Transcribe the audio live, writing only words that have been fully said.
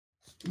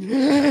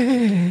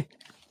Hello,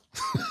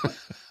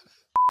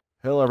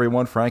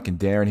 everyone. Frank and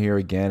Darren here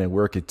again, and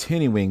we're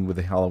continuing with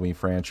the Halloween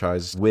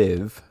franchise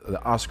with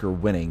the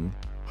Oscar-winning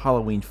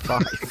Halloween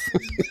 5.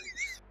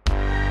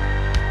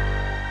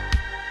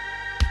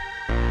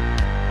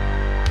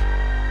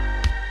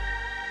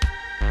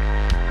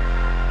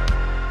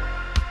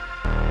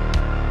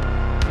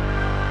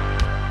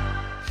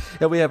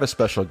 And we have a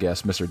special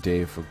guest, Mr.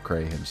 Dave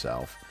Mcrae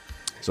himself.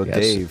 So, yes.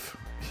 Dave,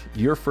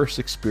 your first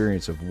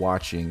experience of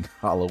watching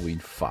Halloween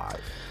 5.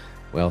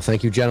 Well,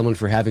 thank you, gentlemen,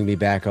 for having me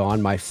back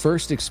on. My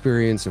first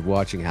experience of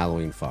watching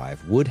Halloween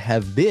 5 would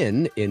have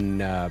been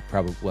in I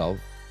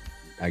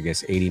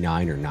guess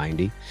 89 or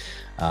 90.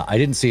 I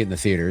didn't see it in the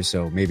theaters,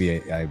 so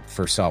maybe I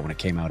first saw it when it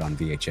came out on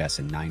VHS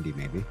in 90,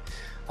 maybe.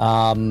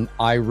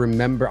 I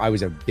remember I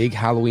was a big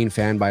Halloween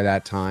fan by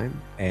that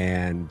time,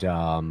 and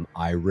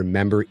I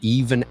remember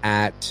even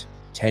at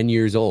 10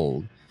 years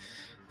old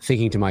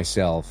thinking to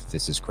myself,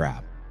 this is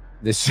crap.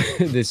 This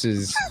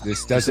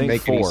doesn't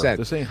make any sense.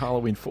 This ain't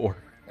Halloween 4.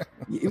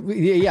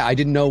 Yeah, I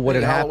didn't know what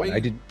had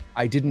happened.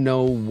 I didn't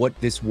know what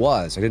this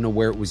was. I didn't know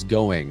where it was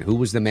going. Who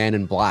was the man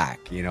in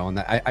black? And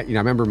I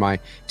remember my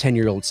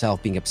 10-year-old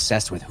self being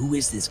obsessed with, who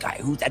is this guy?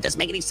 That doesn't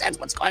make any sense.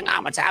 What's going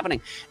on? What's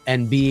happening?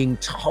 And being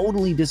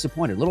totally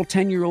disappointed. Little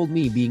 10-year-old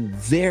me being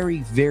very,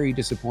 very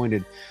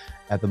disappointed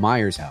at the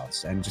Myers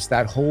house, and just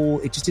that whole.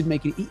 It just didn't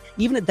make it.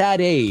 Even at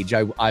that age,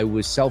 I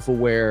was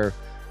self-aware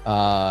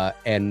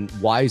and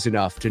wise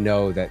enough to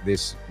know that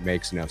this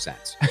makes no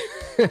sense.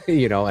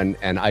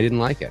 And I didn't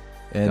like it.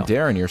 And no.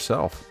 Darren,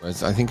 yourself.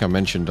 I think I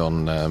mentioned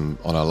on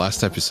our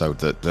last episode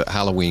that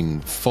Halloween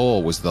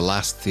 4 was the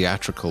last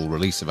theatrical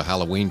release of a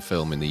Halloween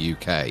film in the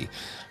UK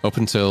up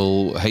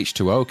until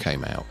H2O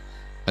came out.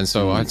 And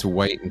so I had to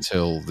wait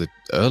until the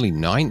early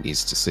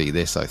 90s to see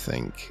this, I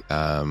think.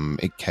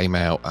 It came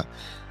out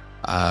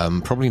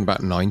probably in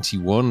about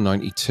 91,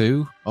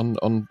 92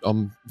 on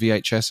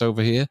VHS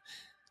over here.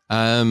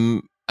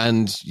 And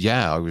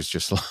yeah, I was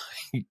just like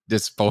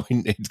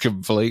disappointed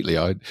completely.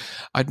 I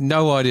had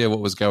no idea what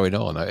was going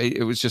on.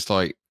 It was just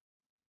like,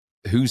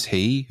 who's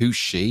he? Who's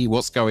she?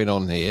 What's going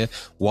on here?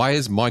 Why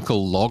is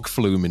Michael Log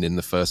fluming in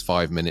the first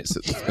 5 minutes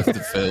of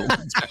the film?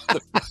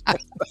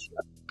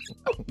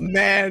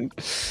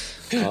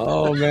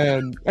 Oh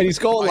man! And he's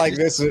going like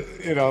this,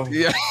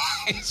 Yeah,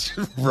 he's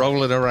just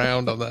rolling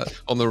around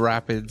on the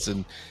rapids,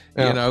 and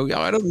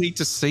I don't need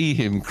to see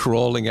him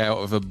crawling out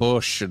of a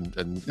bush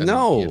and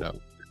no.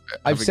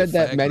 I've said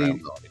that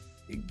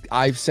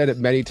I've said it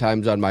many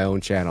times on my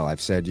own channel.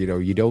 I've said,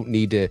 you don't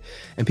need to,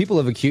 and people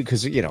have accused,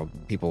 because,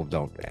 people they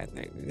don't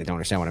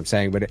understand what I'm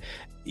saying, but,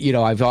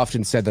 I've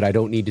often said that I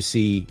don't need to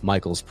see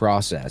Michael's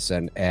process,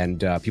 and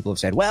people have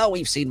said, well,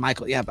 we've seen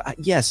Michael. Yeah, but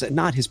yes,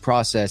 not his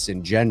process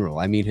in general.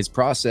 I mean, his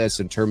process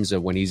in terms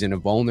of when he's in a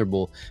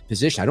vulnerable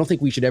position. I don't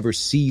think we should ever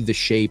see the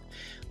shape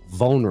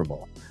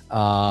vulnerable,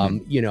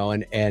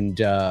 and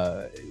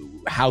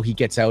how he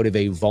gets out of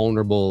a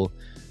vulnerable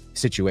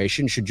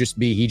situation should just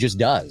be he just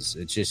does.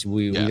 It's just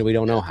we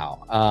don't know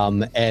how.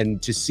 And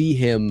to see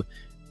him,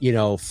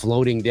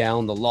 floating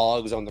down the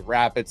logs on the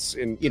rapids,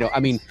 and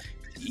I mean,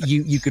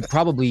 you could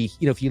probably,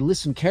 if you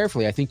listen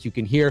carefully, I think you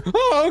can hear,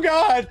 oh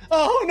God,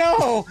 oh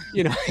no,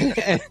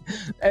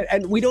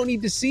 and we don't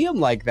need to see him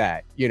like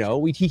that.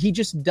 He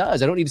just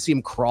does. I don't need to see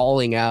him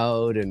crawling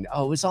out, and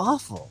it was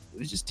awful. It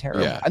was just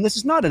terrible. Yeah. And this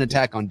is not an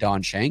attack on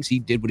Don Shanks. He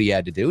did what he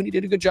had to do, and he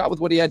did a good job with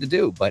what he had to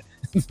do. But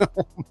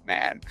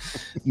man,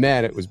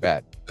 it was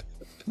bad.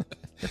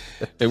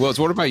 It was.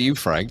 What about you,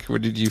 Frank? Where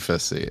did you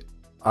first see it?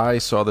 I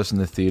saw this in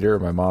the theater.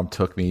 My mom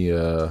took me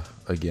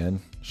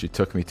again. She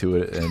took me to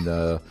it, and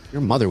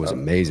your mother was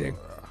amazing.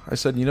 I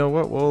said, you know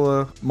what?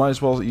 Well, might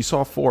as well. You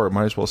saw 4,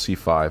 might as well see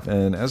 5.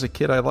 And as a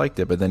kid, I liked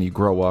it, but then you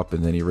grow up,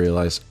 and then you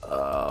realize,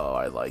 oh,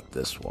 I like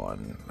this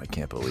one. I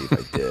can't believe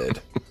I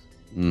did.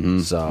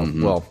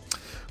 Well,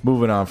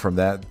 moving on from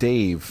that,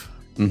 Dave.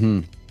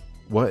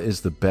 What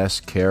is the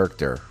best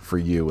character for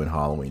you in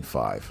Halloween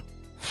 5?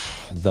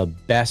 The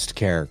best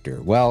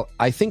character. Well,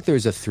 I think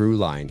there's a through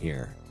line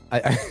here.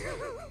 I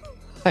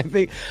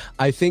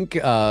think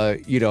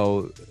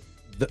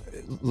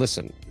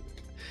listen,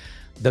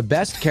 the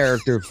best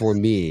character for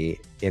me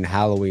in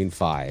Halloween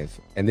 5,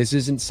 and this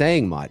isn't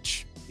saying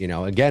much,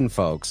 again,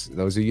 folks,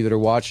 those of you that are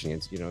watching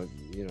it,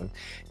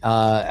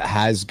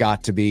 has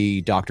got to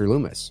be Dr.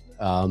 Loomis.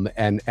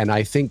 And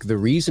I think the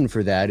reason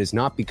for that is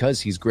not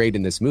because he's great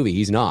in this movie.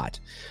 He's not.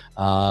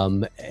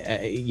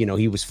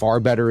 He was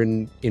far better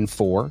in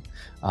 4.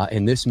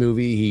 In this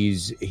movie,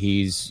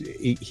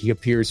 he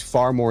appears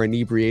far more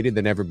inebriated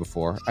than ever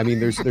before. I mean,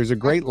 there's a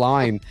great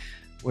line.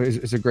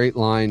 There's a great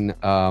line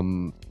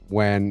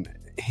when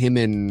him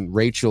and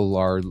Rachel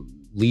are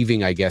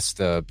leaving, I guess,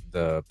 the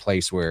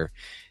place where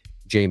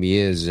Jamie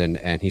is,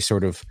 and he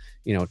sort of,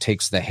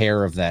 takes the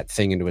hair of that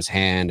thing into his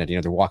hand,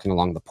 and, they're walking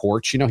along the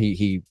porch.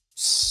 He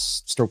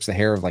strokes the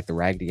hair of like the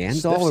Raggedy Ann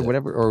doll or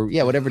whatever, or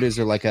whatever it is,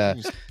 or like a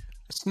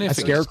a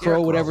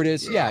scarecrow, whatever it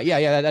is.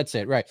 Yeah, that's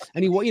it, right?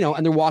 And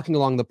and they're walking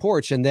along the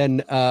porch, and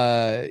then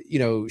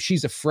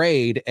she's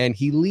afraid, and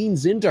he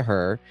leans into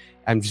her.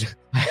 I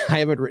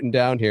have it written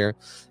down here,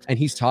 and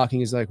he's talking.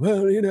 He's like,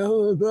 well,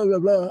 blah blah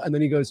blah, and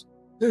then he goes,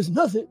 "There's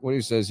nothing." What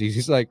he says,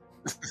 he's like,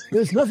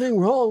 "There's nothing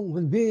wrong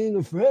with being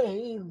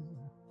afraid."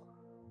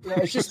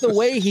 It's just the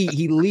way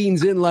he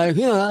leans in, like,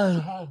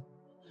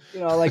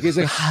 like he's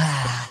like,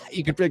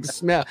 you can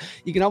smell.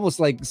 You can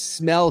almost like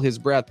smell his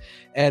breath,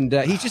 and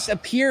he just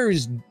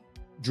appears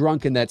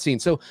drunk in that scene.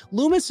 So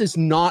Loomis is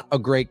not a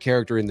great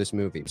character in this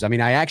movie. I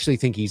mean, I actually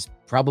think he's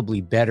probably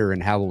better in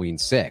Halloween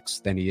 6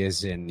 than he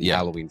is in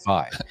Halloween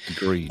 5.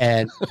 Agreed.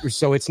 And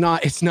so it's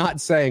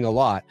not saying a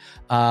lot.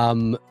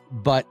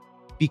 But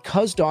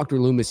because Dr.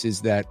 Loomis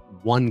is that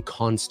one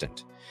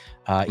constant,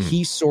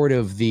 he's sort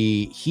of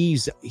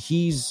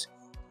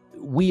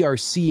we are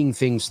seeing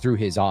things through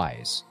his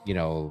eyes,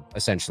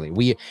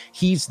 essentially.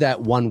 He's that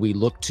one we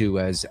look to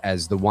as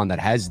the one that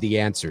has the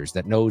answers,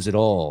 that knows it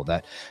all,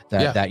 that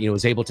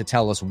is able to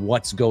tell us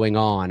what's going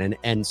on.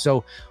 And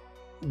so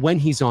when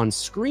he's on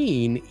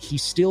screen, he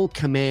still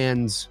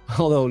commands,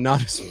 although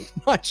not as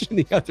much in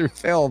the other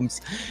films,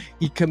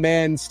 he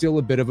commands still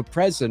a bit of a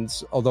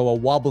presence, although a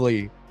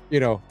wobbly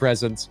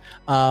presence,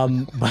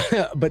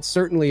 but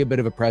certainly a bit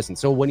of a presence.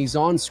 So when he's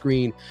on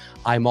screen,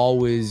 I'm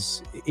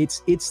always,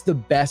 it's the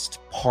best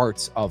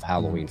parts of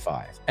Halloween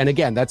 5. And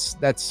again, that's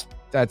it's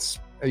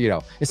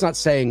not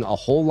saying a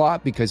whole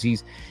lot, because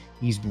he's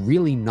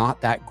really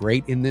not that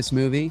great in this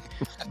movie,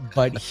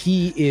 but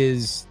he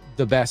is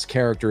the best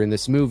character in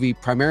this movie,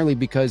 primarily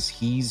because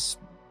he's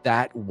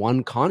that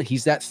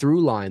he's that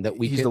through line that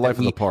he's the life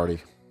of the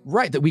party,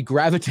 right? That we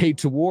gravitate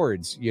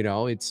towards.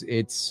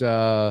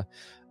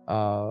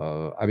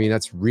 I mean,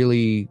 that's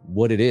really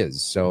what it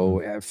is.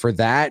 So for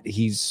that,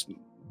 he's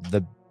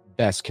the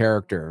best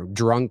character.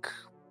 Drunk,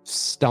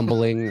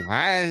 stumbling.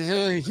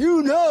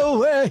 You know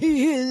where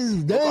he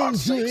is.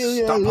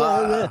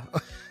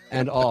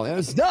 And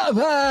all. Stop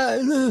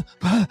her.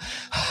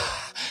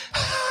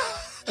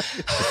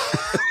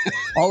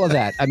 All of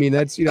that. I mean,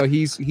 that's,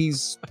 he's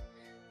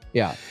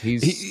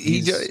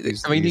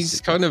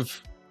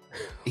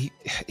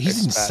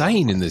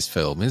insane in this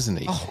film, isn't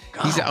he? Oh,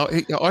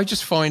 God. I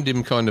just find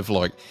him kind of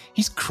like,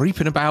 he's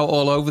creeping about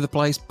all over the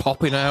place,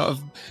 popping out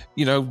of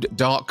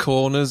dark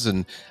corners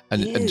and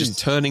just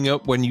turning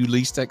up when you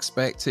least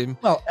expect him.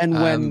 Well,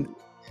 and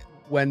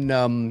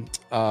when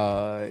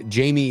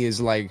Jamie is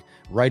like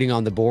writing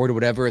on the board or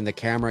whatever, and the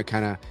camera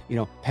kind of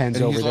pans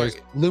and over, there's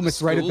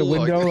Loomis right at the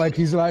window, like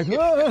he's like,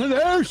 oh,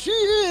 there she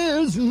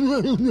is.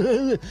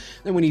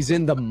 Then when he's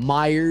in the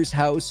Myers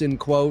house, in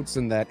quotes,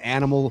 and that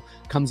animal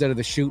comes out of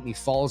the chute and he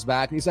falls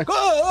back and he's like,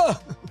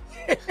 oh.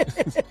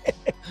 It's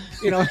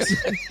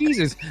like,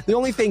 Jesus, the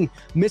only thing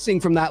missing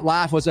from that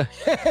laugh was a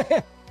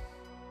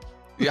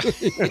yeah.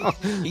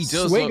 He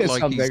does swing look or like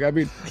something. I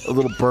mean, a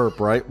little burp,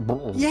 right?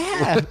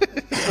 Yeah.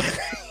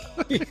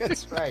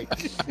 That's right.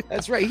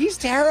 He's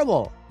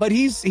terrible, but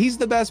he's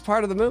the best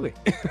part of the movie.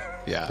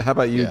 Yeah. How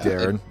about you,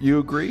 Darren? You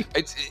agree?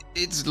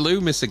 It's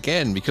Loomis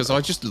again, because I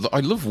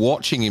love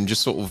watching him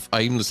just sort of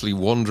aimlessly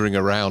wandering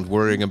around,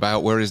 worrying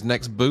about where his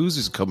next booze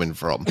is coming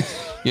from,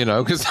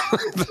 because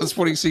that's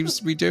what he seems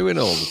to be doing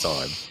all the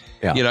time.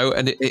 Yeah.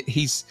 And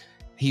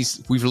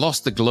we've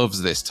lost the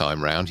gloves this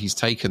time round. He's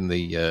taken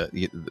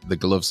the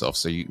gloves off,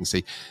 so you can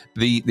see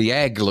the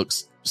egg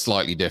looks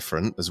slightly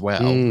different as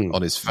well on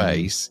his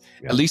face.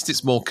 Yeah. At least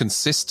it's more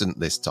consistent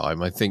this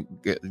time. I think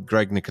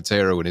Greg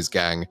Nicotero and his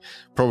gang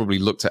probably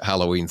looked at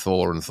Halloween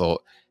 4 and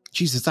thought,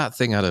 Jesus, that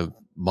thing had a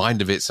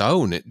mind of its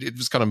own. It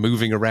was kind of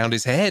moving around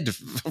his head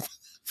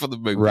for the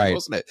movie,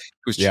 wasn't it?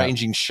 It was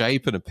changing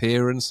shape and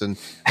appearance, and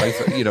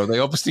they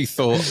obviously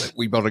thought that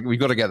we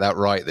got to get that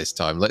right this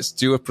time. Let's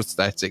do a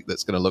prosthetic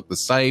that's going to look the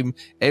same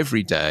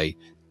every day,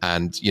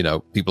 and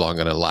people aren't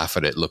going to laugh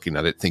at it, looking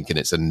at it, thinking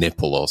it's a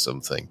nipple or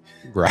something.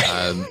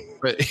 Right.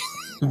 But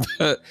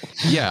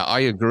yeah, I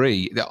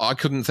agree. I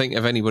couldn't think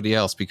of anybody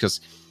else, because,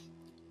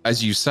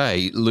 as you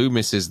say,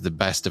 Loomis is the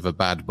best of a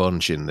bad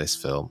bunch in this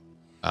film.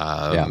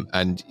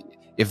 And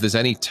if there's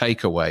any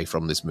takeaway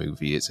from this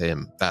movie, it's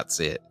him.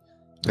 That's it.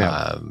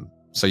 Yeah.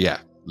 So yeah,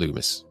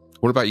 Loomis.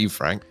 What about you,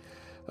 Frank?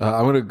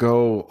 I'm going to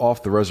go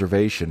off the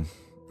reservation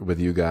with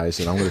you guys,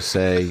 and I'm going to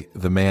say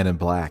the Man in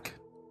Black.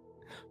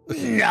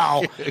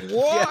 No.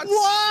 What?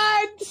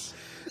 Yes.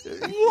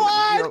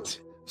 What?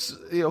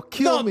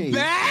 Kill the me.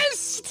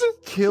 Best?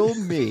 Kill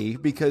me,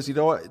 because you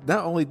know what?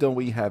 Not only don't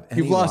we have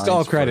any You've lost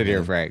all credit here,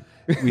 here, Frank.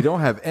 We don't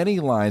have any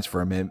lines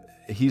from him.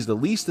 He's the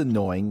least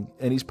annoying,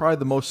 and he's probably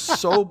the most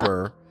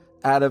sober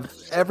out of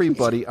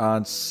everybody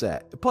on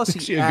set. Plus,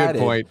 he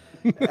added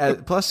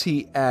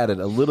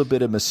a little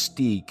bit of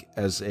mystique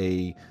as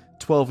a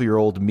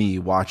 12-year-old me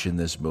watching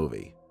this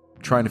movie,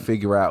 trying to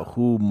figure out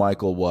who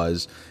Michael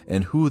was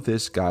and who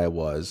this guy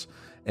was.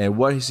 And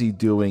what is he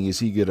doing? Is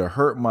he going to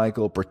hurt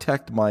Michael,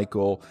 protect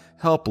Michael,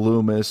 help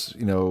Loomis,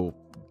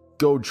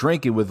 go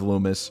drinking with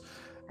Loomis?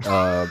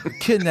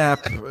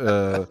 kidnap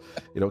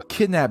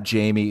kidnap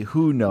Jamie,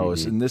 who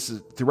knows? And this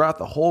is throughout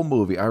the whole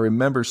movie. I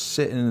remember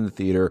sitting in the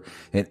theater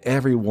and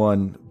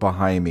everyone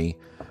behind me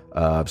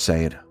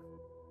saying,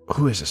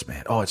 who is this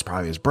man? Oh, it's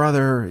probably his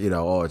brother,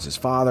 oh, it's his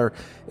father.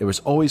 It was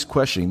always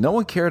questioning. No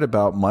one cared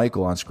about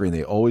Michael on screen.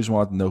 They always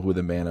wanted to know who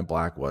the man in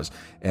black was.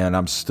 And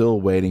I'm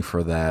still waiting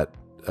for that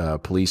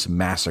police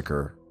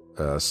massacre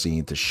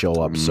scene to show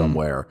up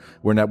somewhere.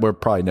 We're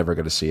probably never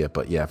going to see it,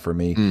 but yeah, for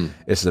me,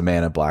 it's the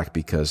man in black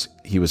because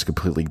he was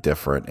completely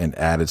different and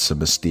added some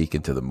mystique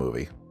into the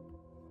movie.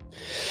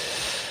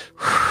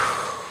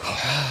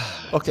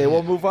 Okay,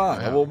 we'll move on.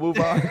 Yeah. We'll move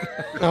on.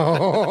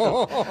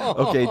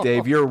 Okay,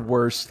 Dave, your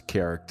worst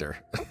character.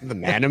 The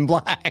man in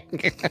black.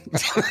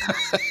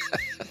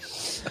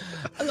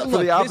 For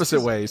the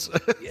opposite ways. For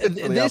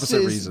the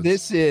opposite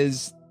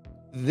reasons.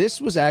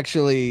 This was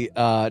actually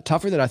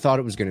tougher than I thought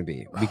it was going to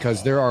be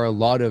because there are a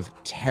lot of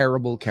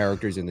terrible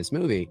characters in this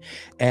movie.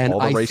 And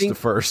I race to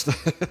first.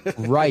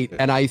 Right.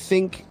 And I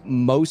think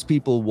most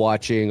people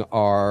watching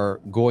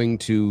are going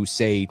to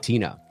say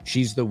Tina.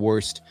 She's the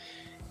worst.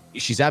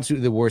 She's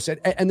absolutely the worst.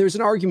 And there's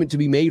an argument to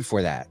be made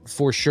for that,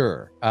 for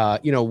sure.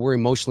 We're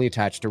emotionally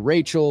attached to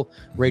Rachel.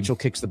 Rachel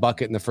kicks the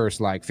bucket in the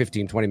first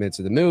 15, 20 minutes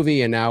of the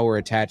movie. And now we're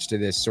attached to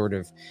this sort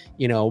of,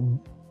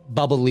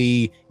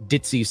 bubbly,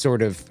 ditzy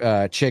sort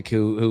of chick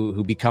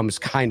who becomes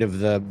kind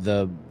of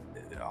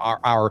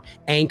our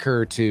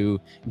anchor to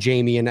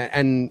Jamie.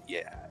 And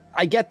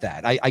I get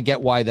that. I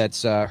get why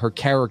that's her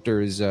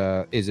character is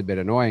a bit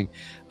annoying.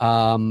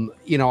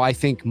 I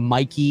think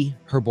Mikey,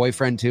 her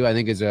boyfriend too, I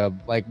think is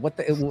what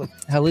the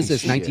hell is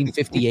this,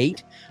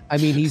 1958? I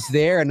mean, he's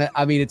there, and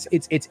I mean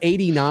it's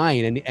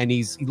 89, and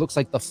he looks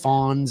like the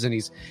Fonz, and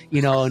he's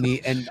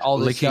and all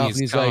this stuff. And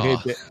he's like,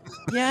 hey,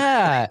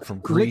 yeah, from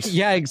Greece,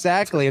 yeah,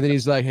 exactly. And then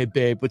he's like, hey,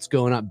 babe, what's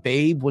going on?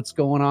 Babe, what's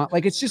going on?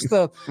 Like, it's just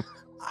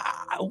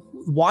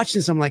watching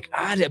this, I'm like,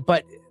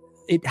 but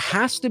it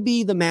has to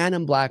be the man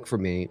in black for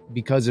me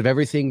because of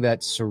everything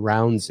that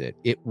surrounds it.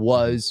 It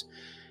was.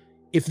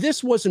 If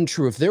this wasn't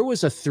true, if there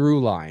was a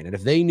through line, and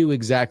if they knew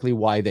exactly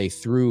why they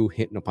threw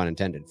no pun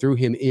intended, threw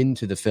him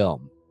into the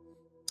film,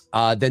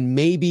 then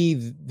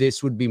maybe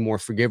this would be more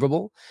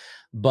forgivable.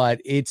 But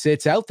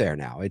it's out there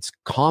now. It's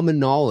common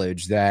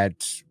knowledge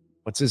that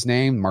what's his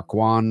name,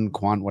 Marquand,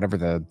 whatever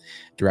the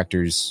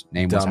director's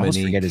name was. I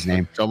almost forget his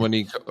name.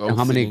 Dominique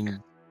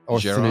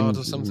Gerard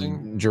or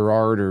something.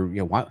 Gerard or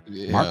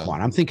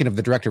Marquand. I'm thinking of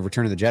the director of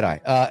Return of the Jedi.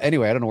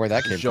 Anyway, I don't know where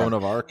that came Joan from.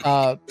 of Arc.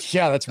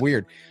 Yeah, that's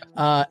weird.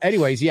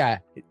 Anyways, yeah,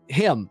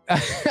 him.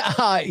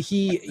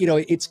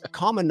 It's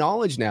common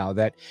knowledge now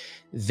that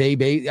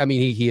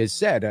he has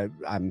said,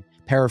 I'm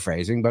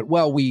paraphrasing, but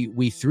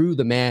we threw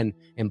the man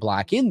in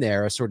black in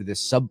there as sort of this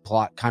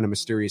subplot kind of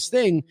mysterious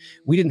thing.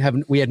 We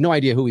had no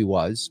idea who he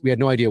was. We had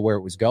no idea where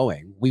it was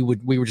going. We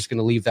were just going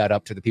to leave that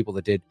up to the people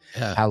that did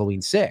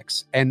Halloween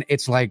 6. And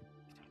it's like,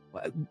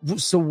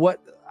 so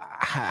what?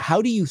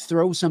 How do you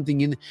throw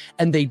something in?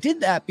 And they did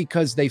that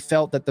because they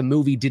felt that the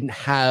movie didn't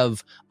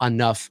have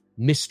enough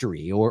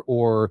mystery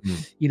or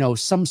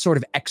some sort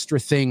of extra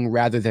thing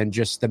rather than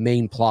just the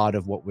main plot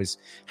of what was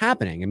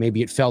happening. And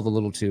maybe it felt a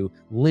little too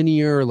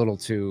linear, a little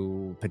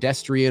too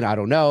pedestrian. I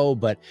don't know,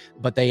 but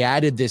they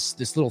added this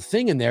little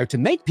thing in there to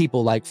make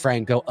people like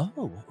Frank go,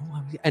 oh,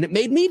 and it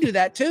made me do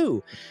that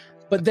too.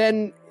 But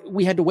then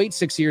we had to wait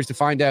 6 years to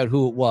find out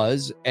who it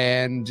was,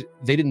 and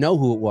they didn't know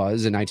who it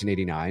was in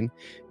 1989.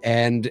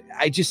 And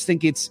I just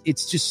think it's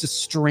just a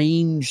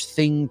strange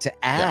thing to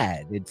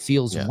add. Yeah. It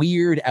feels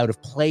weird, out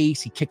of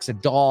place. He kicks a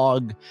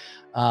dog.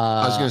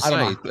 I was going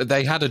to say,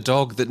 they had a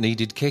dog that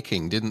needed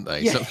kicking, didn't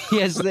they? Yeah,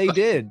 yes, they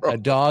did. A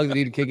dog that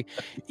needed kicking.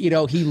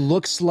 He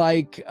looks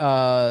like,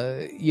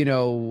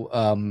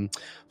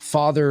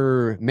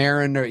 Father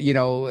Marin,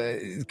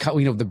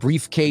 the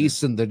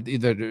briefcase and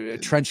the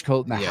trench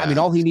coat. And I mean,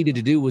 all he needed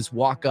to do was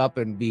walk up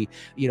and be,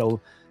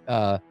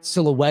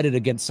 silhouetted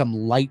against some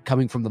light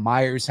coming from the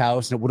Myers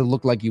house, and it would have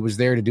looked like he was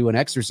there to do an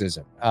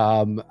exorcism.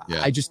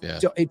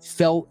 It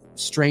felt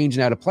strange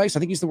and out of place. I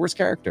think he's the worst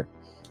character.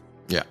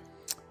 Yeah.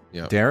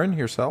 Yeah. Darren,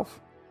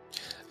 yourself?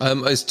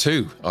 It's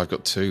two. I've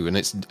got two, and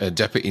it's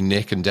Deputy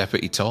Nick and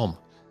Deputy Tom.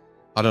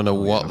 I don't know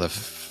what the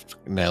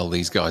hell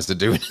these guys are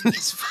doing in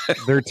this film.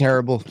 They're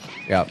terrible.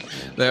 Yeah.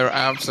 They're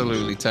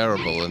absolutely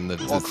terrible. And the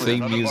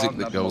theme music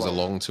that goes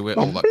along to it,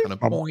 all that kind of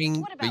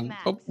boing, bing,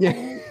 boop.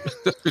 Yeah.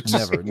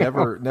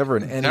 Never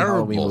in any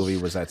Halloween movie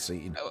was that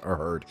seen or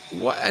heard.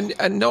 What?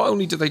 And not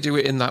only do they do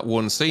it in that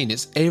one scene,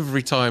 it's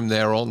every time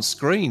they're on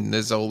screen,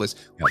 there's all this...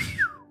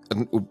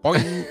 And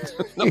boing.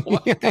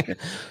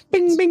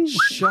 Bing, bing.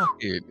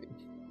 Shocking.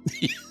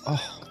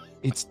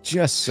 It's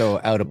just so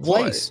out of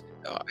place.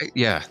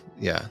 Yeah.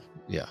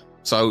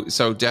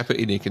 So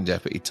Deputy Nick and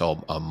Deputy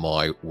Tom are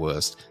my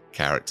worst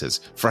characters.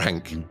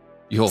 Frank,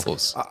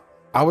 yours.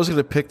 I was going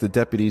to pick the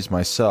deputies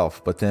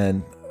myself, but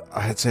then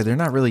I'd say they're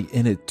not really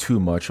in it too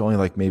much, only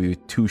like maybe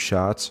 2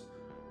 shots.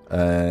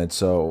 And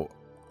so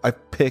I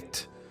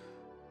picked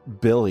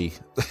Billy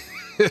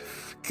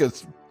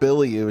because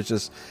Billy,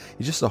 he's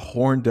just a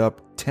horned up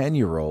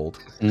 10-year-old.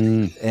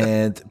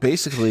 And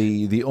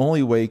basically the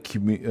only way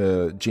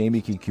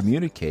Jamie can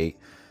communicate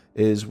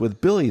is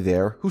with Billy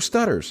there, who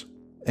stutters.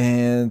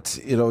 And,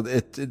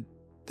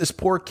 this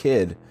poor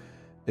kid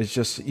is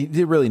just, you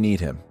didn't really need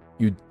him.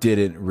 You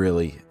didn't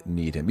really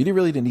need him. You didn't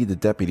really need the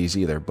deputies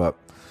either, but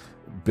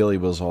Billy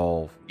was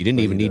all... You didn't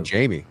even need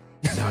Jamie.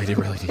 No, he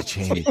didn't really need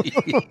Jamie.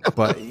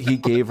 But he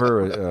gave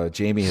her,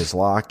 Jamie, his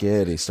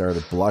locket. He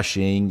started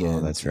blushing.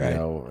 And, that's right.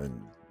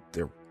 And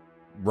they're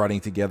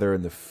running together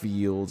in the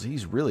fields.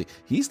 He's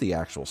the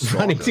actual stalker.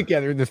 Running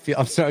together in the field.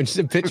 I'm sorry, just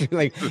a picture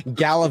like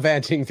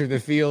gallivanting through the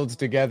fields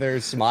together,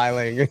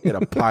 smiling. In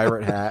a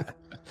pirate hat.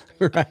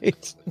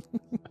 Right.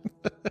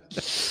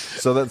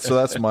 So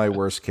that's my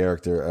worst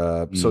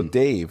character. So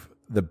Dave,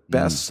 the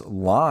best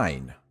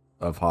line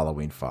of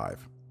Halloween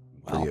 5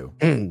 for you.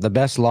 The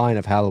best line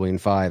of Halloween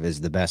 5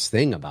 is the best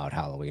thing about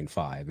Halloween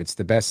 5. It's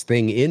the best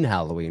thing in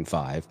Halloween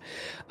 5.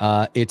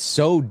 It's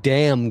so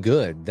damn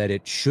good that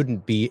it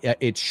shouldn't be.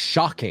 It's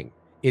shocking.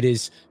 It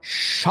is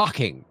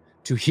shocking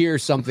to hear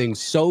something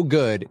so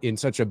good in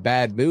such a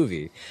bad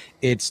movie.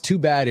 It's too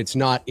bad it's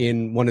not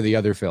in one of the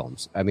other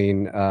films. I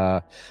mean,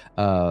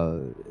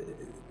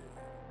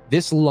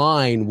 this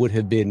line would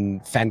have been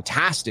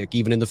fantastic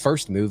even in the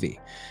first movie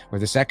or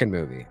the second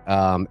movie.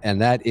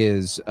 And that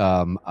is,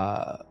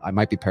 I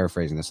might be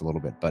paraphrasing this a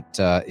little bit, but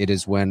it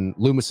is when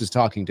Loomis is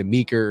talking to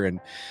Meeker and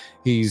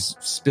he's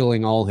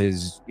spilling all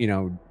his,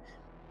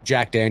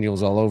 Jack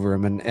Daniels all over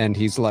him. And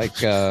he's like,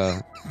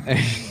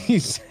 he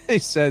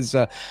says,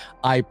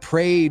 I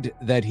prayed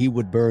that he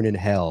would burn in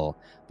hell,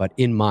 but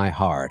in my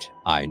heart,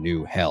 I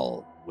knew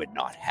hell would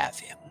not have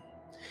him.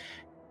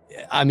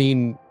 I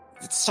mean,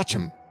 it's such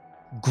a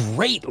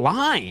great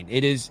line.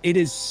 It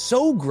is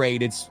so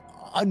great. It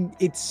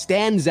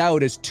stands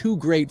out as too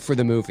great for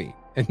the movie.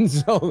 And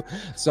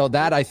so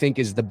that I think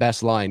is the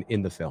best line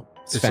in the film.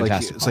 It's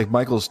fantastic. It's like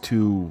Michael's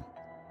too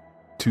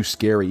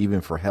scary even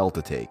for hell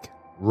to take.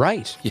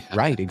 Right. Yeah.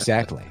 Right.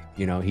 Exactly.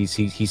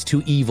 He's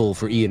too evil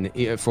for even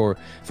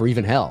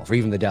hell, for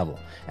even the devil.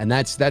 And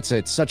that's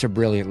such a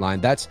brilliant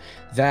line. It's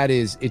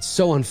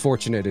so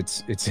unfortunate.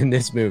 It's in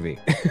this movie.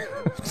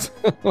 It's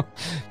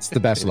the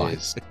best line.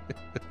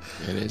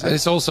 It is. And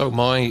it's also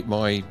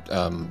my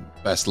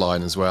best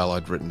line as well.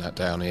 I'd written that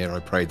down here. I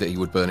prayed that he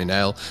would burn in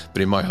hell,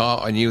 but in my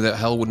heart, I knew that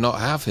hell would not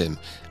have him.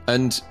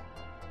 And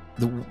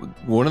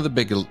one of the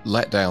big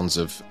letdowns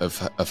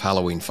of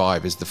Halloween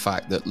 5 is the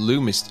fact that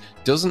Loomis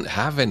doesn't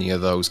have any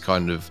of those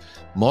kind of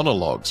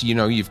monologues.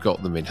 You've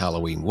got them in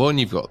Halloween 1,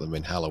 you've got them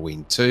in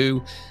Halloween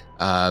 2,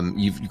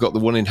 you've got the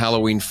one in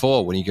Halloween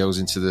 4 when he goes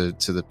into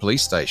the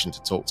police station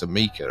to talk to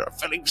Meeker, a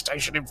filling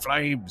station in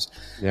flames.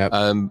 Yeah.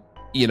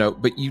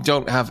 But you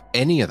don't have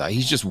any of that.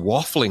 He's just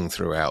waffling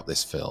throughout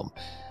this film.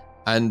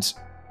 And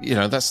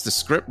that's the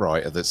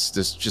scriptwriter that's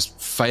just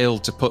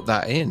failed to put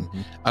that in.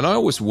 Mm-hmm. And I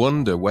always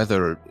wonder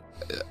whether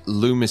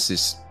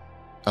Loomis's,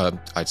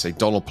 I'd say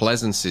Donald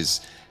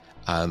Pleasance's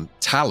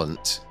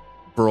talent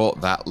brought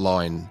that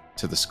line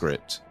to the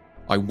script.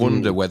 I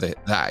wonder whether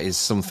that is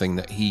something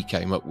that he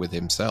came up with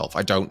himself.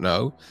 I don't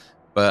know.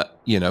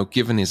 But,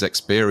 given his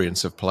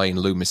experience of playing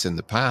Loomis in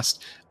the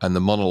past and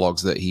the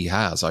monologues that he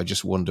has, I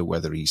just wonder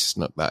whether he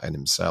snuck that in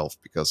himself,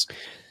 because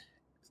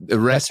the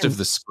rest of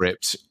the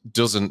script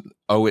doesn't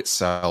owe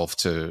itself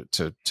to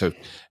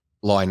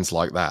lines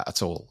like that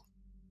at all.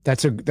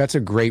 That's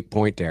a great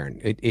point, Darren.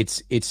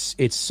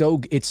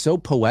 It's so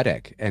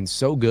poetic and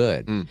so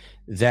good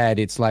that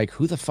it's like,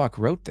 who the fuck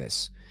wrote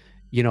this?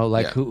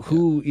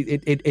 Who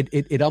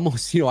it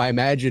almost, I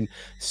imagine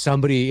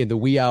somebody in the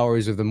wee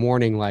hours of the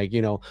morning,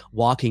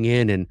 walking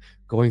in and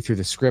going through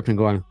the script and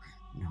going,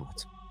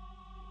 it's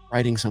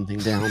writing something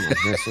down like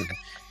this and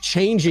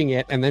changing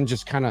it and then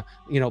just kind of,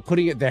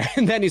 putting it there.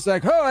 And then he's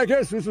like, oh, I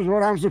guess this is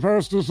what I'm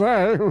supposed to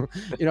say,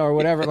 or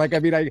whatever.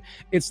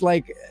 It's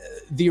like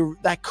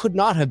that could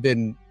not have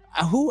been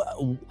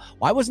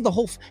why wasn't the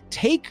whole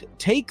take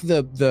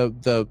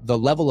the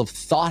level of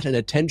thought and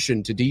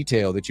attention to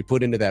detail that you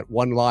put into that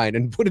one line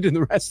and put it in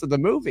the rest of the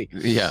movie.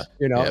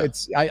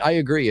 It's I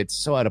agree, it's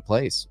so out of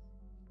place.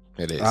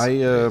 It is.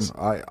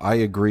 I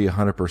agree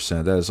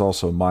 100%. That is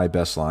also my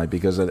best line,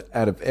 because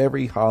out of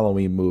every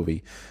Halloween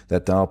movie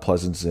that Donald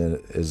Pleasance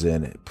is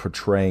in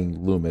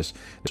portraying Loomis,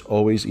 there's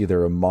always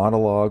either a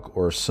monologue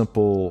or a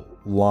simple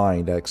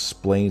line that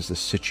explains the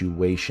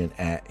situation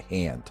at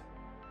hand.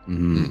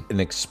 Mm-hmm.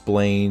 And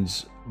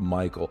explains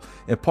Michael.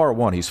 In part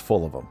 1, he's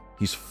full of them.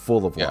 He's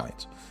full of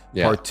lines.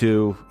 Yeah. Part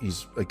 2,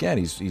 he's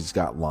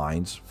got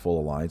lines,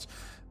 full of lines.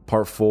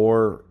 Part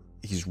 4,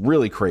 he's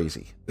really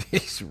crazy.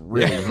 He's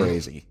really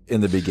crazy in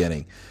the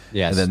beginning.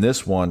 Yes. And then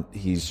this one,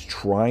 he's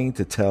trying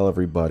to tell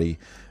everybody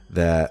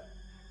that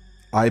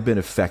I've been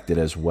affected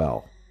as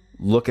well.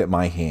 Look at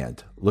my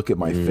hand. Look at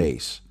my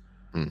face.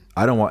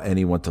 I don't want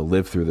anyone to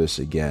live through this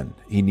again.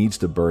 He needs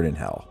to burn in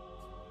hell.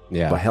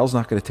 Yeah. But hell's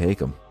not going to take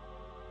him.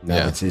 No,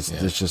 it's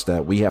just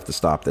that we have to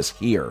stop this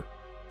here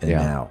and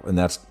now. And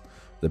that's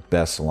the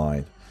best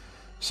line.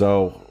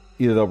 So,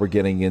 even though we're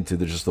getting into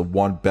just the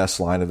one best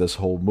line of this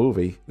whole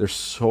movie, there's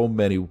so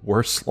many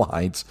worse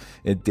lines.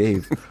 And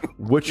Dave,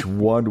 which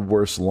one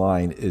worse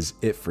line is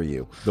it for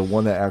you? The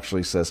one that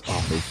actually says,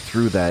 "Oh, they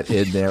threw that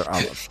in there."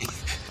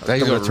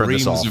 They've got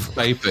reams of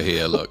paper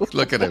here.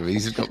 Look at him.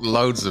 He's got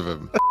loads of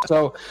them.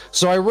 So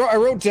I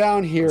wrote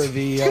down here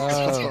the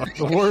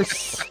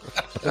worst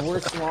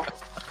line.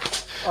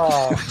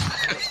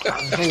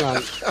 Hang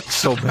on.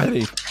 So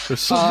many. There's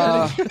so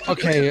many.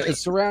 Okay,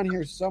 it's around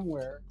here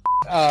somewhere.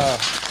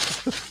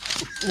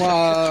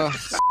 No,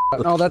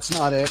 that's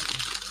not it.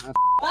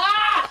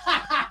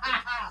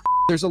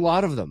 There's a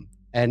lot of them,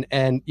 and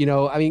I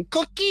mean,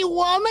 Cookie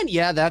Woman.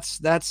 Yeah,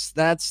 that's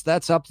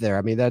up there.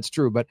 I mean, that's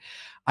true. But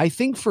I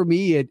think for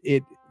me,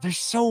 it there's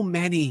so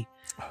many.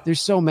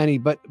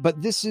 But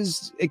this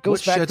is it goes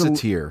what back sheds a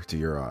tear to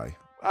your eye.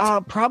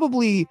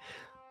 Probably.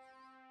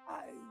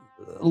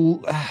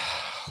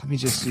 Let me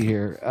just see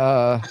here.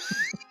 I'm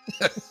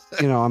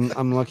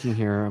looking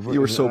here. You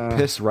were so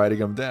pissed writing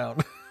them down.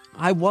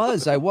 I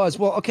was.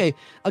 Well, okay,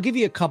 I'll give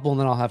you a couple and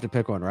then I'll have to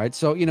pick one, right?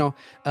 So,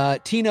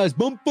 Tina's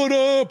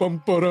bum-ba-da,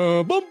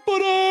 bum-ba-da,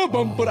 bum-ba-da,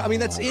 bum-ba-da. I mean,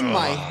 that's in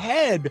my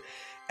head.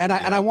 And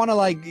I want to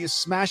like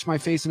smash my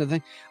face into the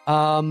thing.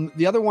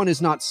 The other one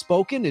is not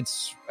spoken.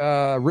 It's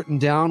written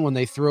down when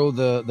they throw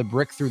the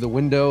brick through the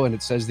window, and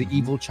it says the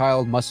evil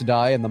child must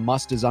die, and the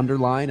must is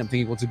underlined. I'm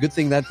thinking, well, it's a good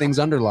thing that thing's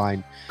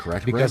underlined.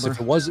 Correct. Because if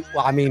it wasn't,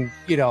 well, I mean,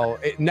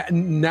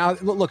 now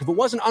look, if it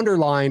wasn't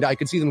underlined, I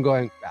could see them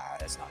going,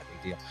 that's not a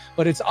big deal.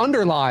 But it's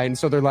underlined,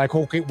 so they're like,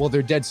 okay, well,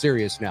 they're dead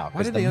serious now.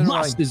 Why did the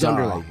must is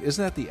underlined?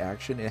 Isn't that the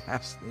action? It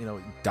has,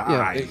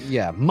 die.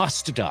 Yeah,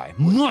 must die.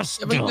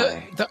 Must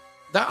die.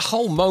 That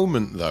whole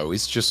moment, though,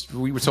 is just,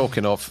 we were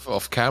talking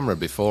off camera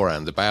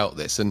beforehand about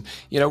this, and,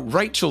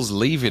 Rachel's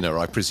leaving her,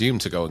 I presume,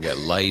 to go and get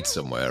laid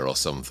somewhere or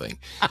something,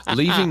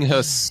 leaving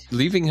her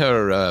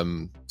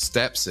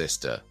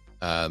stepsister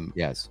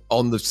yes,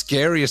 on the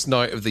scariest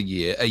night of the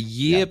year, a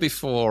year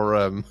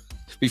before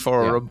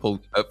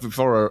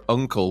her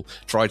uncle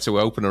tried to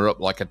open her up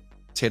like a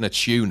tin of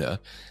tuna.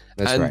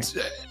 That's right.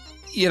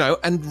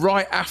 And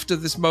right after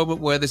this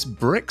moment where this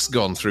brick's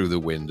gone through the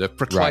window,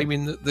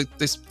 proclaiming that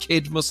this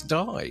kid must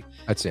die.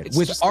 That's it.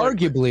 With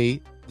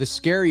arguably the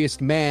scariest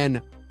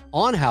man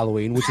on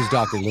Halloween, which is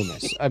Dr.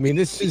 Loomis. I mean,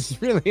 this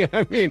is really,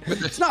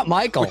 it's not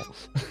Michael.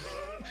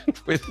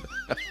 with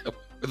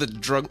a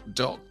drunk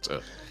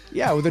doctor.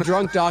 Yeah, with a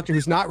drunk doctor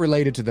who's not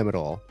related to them at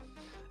all.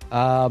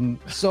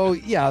 So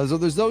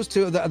there's those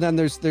two. And then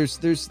there's there's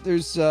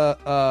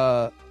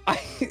a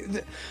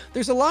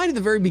line at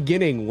the very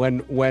beginning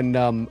when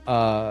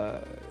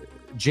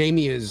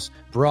Jamie is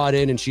brought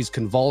in and she's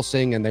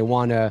convulsing and they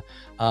want to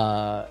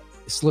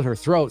slit her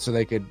throat so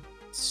they could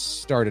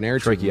start an air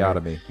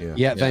tracheotomy.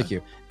 Yeah, thank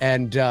you.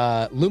 And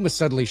Loomis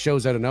suddenly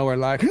shows out of nowhere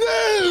like,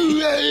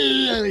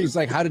 no! He's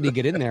like, how did he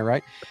get in there,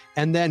 right?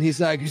 And then he's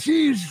like,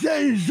 she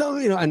says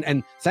something,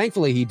 and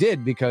thankfully he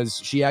did, because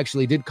she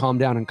actually did calm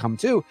down and come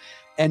to.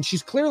 And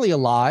she's clearly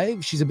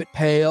alive. She's a bit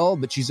pale,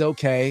 but she's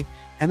okay.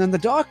 And then the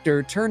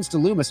doctor turns to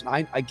Loomis,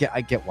 and I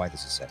get why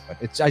this is said, but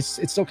it's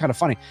still kind of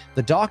funny.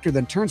 The doctor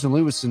then turns to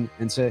Loomis and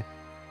says,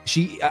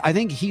 I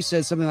think he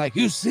says something like,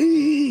 "You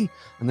see?"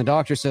 And the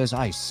doctor says,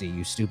 "I see,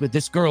 you stupid.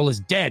 This girl is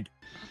dead."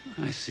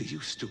 I see,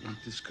 you stupid.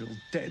 This girl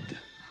dead.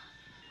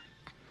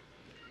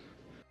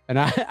 And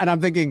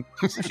I'm thinking,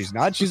 she's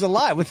not. She's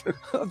alive.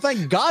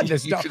 Thank God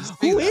this doctor.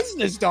 Who is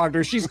this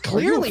doctor? She's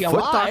clearly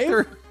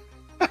alive.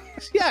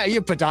 Yeah, are you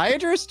a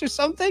podiatrist or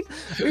something?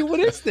 I mean, what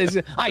is this?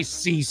 I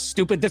see,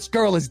 stupid. This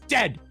girl is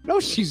dead. No,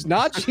 she's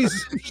not.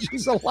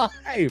 She's alive.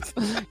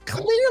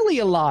 Clearly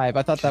alive.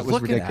 I thought that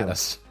was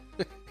ridiculous.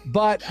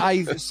 But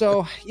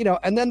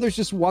and then there's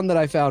just one that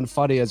I found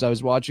funny as I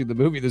was watching the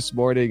movie this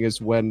morning is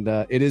when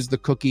it is the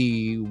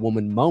Cookie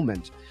Woman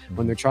moment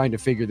when they're trying to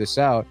figure this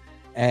out.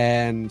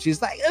 And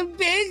she's like, a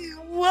big,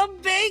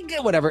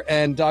 whatever.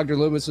 And Dr.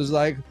 Loomis is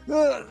like,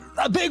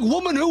 a big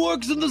woman who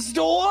works in the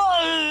store.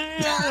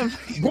 Yeah.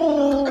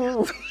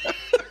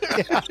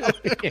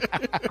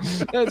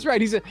 That's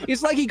right.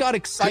 It's like he got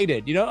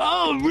excited,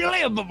 Oh, really?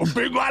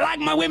 Big? I like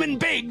my women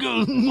big.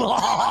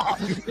 I'll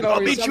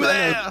meet you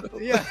there.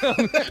 Yeah,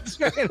 that's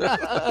right. Get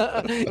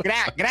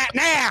out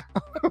now.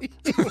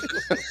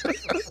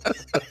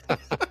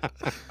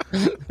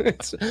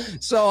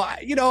 So,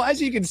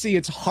 as you can see,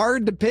 it's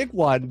hard to pick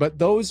one, but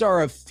those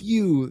are a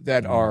few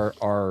that are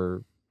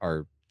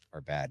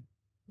bad.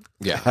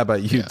 Yeah. How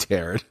about you,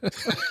 Taryn?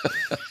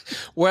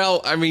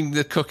 Well, I mean,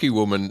 the Cookie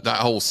Woman, that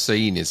whole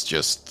scene is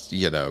just,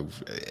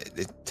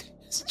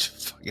 it's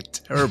just fucking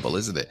terrible,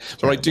 isn't it?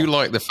 But I do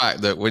like the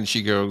fact that when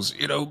she goes,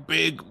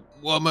 big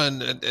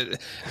woman,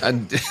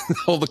 and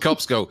all the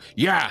cops go,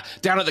 yeah,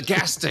 down at the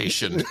gas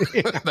station.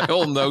 They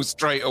all know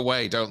straight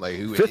away, don't they?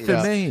 Who Fifth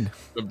and Main.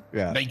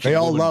 Yeah, they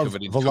all love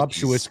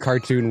voluptuous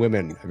cartoon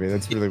women. I mean,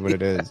 that's really what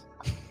it is.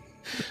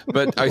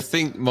 But I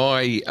think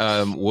my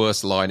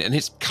worst line, and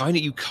it's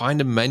you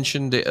kind of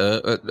mentioned it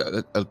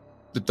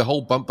the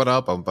whole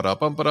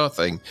bump-a-da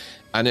thing.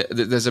 And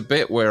there's a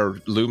bit where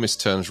Loomis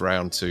turns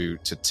around to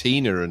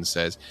Tina and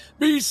says,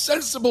 "Be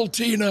sensible,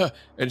 Tina."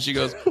 And she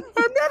goes, "I'm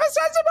never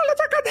sensible if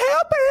I can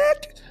help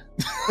it."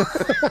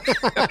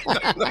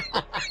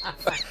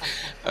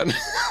 and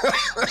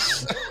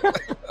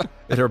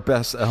In her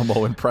best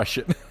Elmo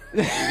impression.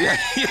 yeah.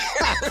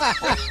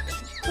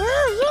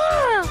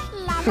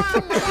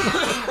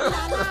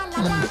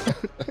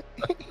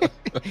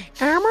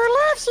 Elmer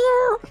loves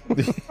you.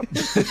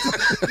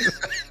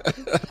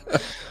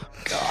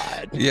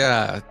 God.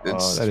 Yeah,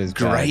 it's that is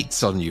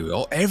grates on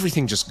you.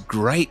 Everything just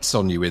grates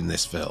on you in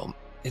this film.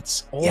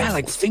 It's awful. Yeah,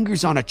 like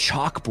fingers on a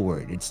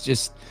chalkboard. It's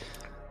just,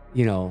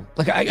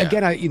 like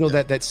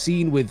that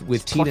scene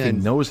with Tina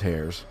and nose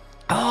hairs.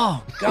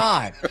 Oh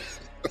God.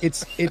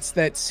 It's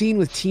that scene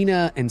with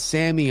Tina and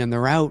Sammy, and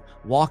they're out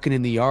walking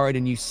in the yard,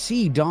 and you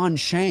see Don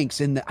Shanks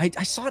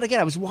I saw it again.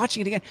 I was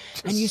watching it again,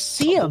 and you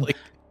see him,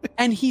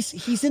 and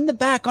he's in the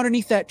back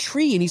underneath that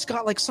tree, and he's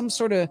got like some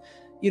sort of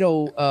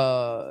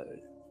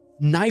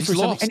knife or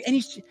something, and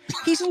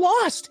he's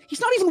lost. He's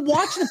not even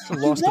watching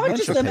them. He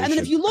watches them, and then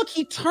if you look,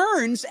 he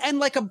turns, and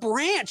like a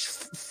branch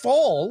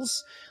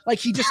falls. Like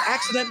he just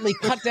accidentally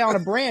cut down a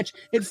branch.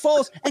 It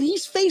falls, and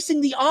he's facing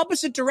the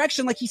opposite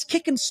direction, like he's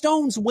kicking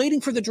stones, waiting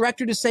for the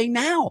director to say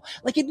now.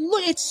 Like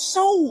it's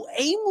so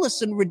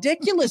aimless and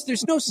ridiculous.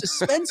 There's no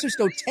suspense. There's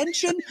no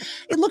tension.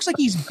 It looks like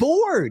he's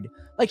bored.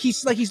 Like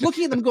he's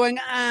looking at them, going,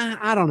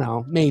 I don't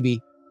know,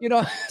 maybe. They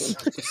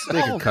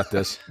can cut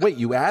this. Wait,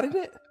 you added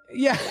it?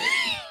 Yeah.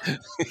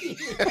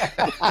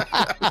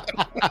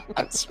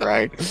 That's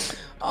right.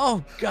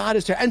 Oh God,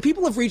 it's terrible. And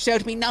people have reached out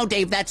to me. No,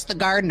 Dave, that's the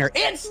gardener.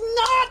 It's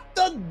not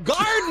the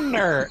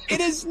gardener. It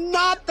is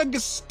not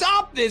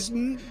stop this,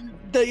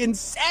 the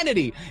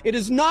insanity. It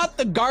is not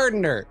the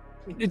gardener.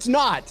 It's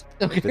not.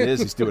 Okay. If it is,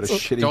 he's doing a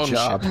shitty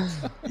job.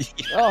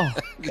 Oh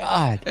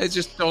God. It's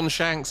just Don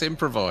Shanks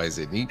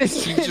improvising.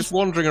 He's just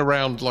wandering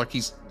around like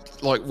he's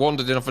like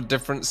wandered off a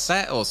different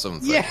set or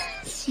something.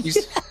 Yes.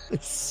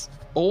 Yes.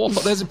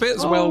 Awful. There's a bit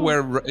as well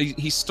where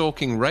he's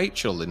stalking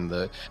Rachel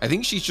I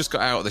think she's just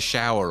got out of the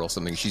shower or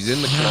something. She's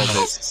in the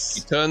closet. He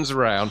turns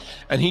around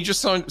and he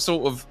just sort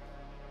of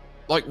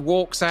like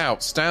walks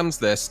out, stands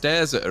there,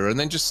 stares at her, and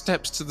then just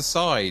steps to the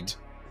side.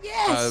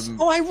 Yes.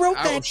 I wrote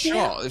that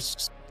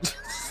shot.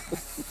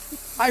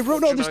 I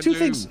wrote, there's two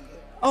things.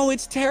 Oh,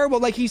 it's terrible.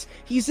 Like he's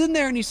in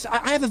there, and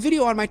I have a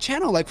video on my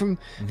channel like from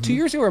 2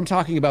 years ago where I'm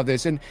talking about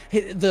this, and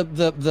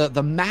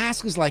the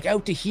mask is like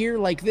out to here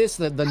like this,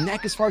 the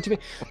neck is far too big,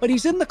 but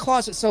he's in the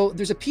closet. So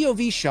there's a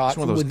POV shot. It's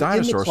one of those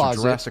dinosaurs from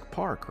Jurassic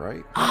Park,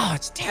 right? Oh,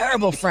 it's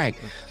terrible, Frank.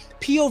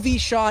 POV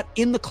shot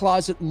in the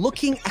closet,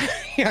 looking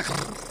out.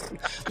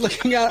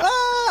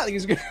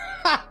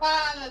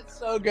 That's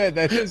so good.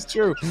 That is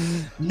true.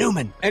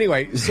 Newman.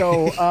 Anyway,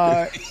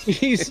 so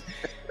he's.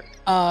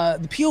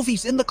 The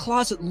POV's in the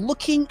closet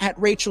looking at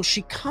Rachel.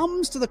 She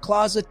comes to the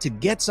closet to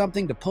get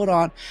something to put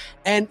on.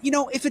 And,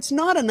 if it's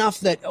not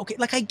enough that, okay,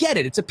 like I get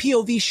it. It's a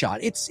POV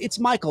shot. It's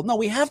Michael. No,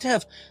 we have to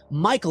have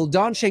Michael,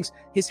 Don Shanks,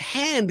 his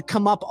hand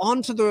come up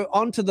onto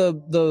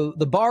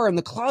the bar in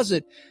the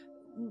closet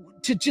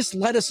to just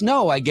let us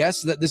know, I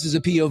guess, that this is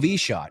a POV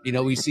shot.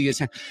 We see his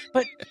hand.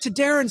 But to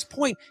Darren's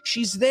point,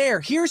 she's there.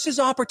 Here's his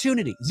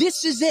opportunity.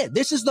 This is it.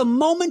 This is the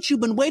moment you've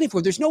been waiting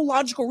for. There's no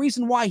logical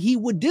reason why he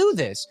would do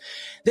this.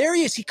 There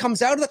he is. He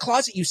comes out of the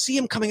closet. You see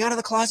him coming out of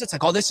the closet. It's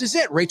like, oh, this is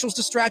it. Rachel's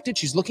distracted.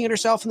 She's looking at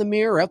herself in the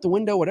mirror or out the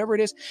window, whatever it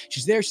is.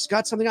 She's there. She's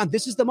got something on.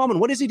 This is the moment.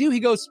 What does he do? He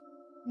goes,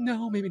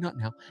 no, maybe not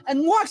now.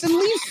 And walks and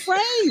leaves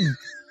frame.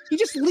 He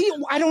just leave.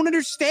 I don't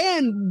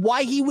understand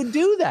why he would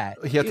do that.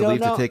 He had to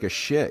leave to take a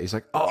shit. He's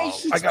like, oh,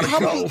 I gotta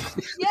go.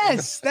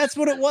 Yes, that's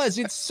what it was.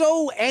 It's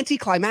so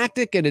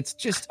anticlimactic, and it's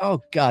just,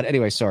 oh God.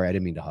 Anyway, sorry, I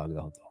didn't mean to hog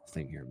the whole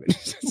thing here, but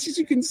as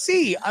you can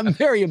see, I'm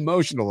very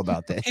emotional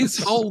about this.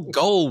 His whole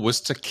goal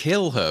was to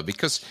kill her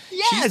because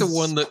she's the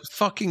one that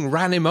fucking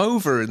ran him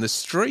over in the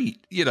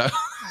street.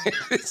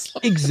 It's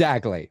like,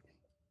 exactly.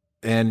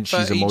 And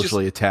she's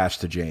emotionally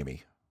attached to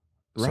Jamie.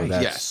 Right.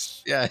 So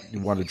yes. Yeah. You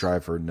want to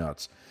drive her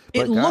nuts.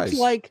 But it looked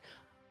like.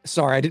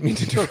 Sorry, I didn't mean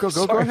to do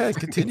Go ahead.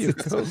 Continue.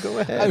 Go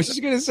ahead. I was just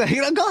going to say,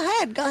 go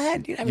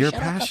ahead. You're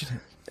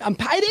passionate.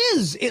 It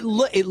is. It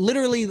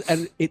literally,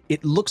 and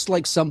it looks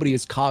like somebody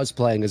is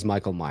cosplaying as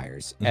Michael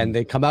Myers, and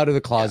they come out of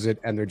the closet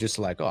and they're just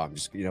like, oh, I'm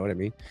just, you know what I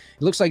mean?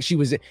 It looks like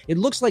it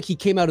looks like he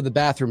came out of the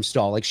bathroom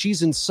stall, like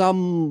she's in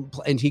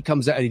and he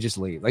comes out and he just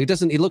leaves. Like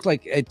it look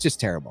like, it's just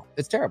terrible.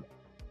 It's terrible.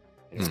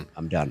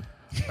 I'm done.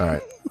 All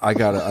right,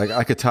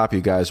 I could top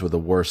you guys with the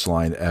worst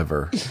line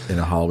ever in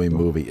a Halloween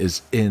movie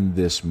is in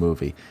this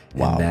movie,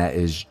 and that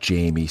is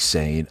Jamie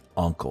saying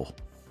 "uncle."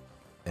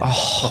 And the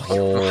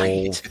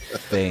whole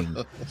thing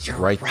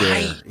right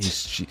there.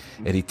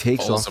 And he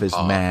takes off his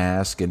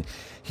mask and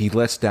he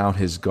lets down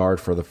his guard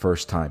for the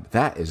first time.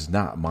 That is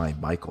not my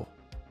Michael.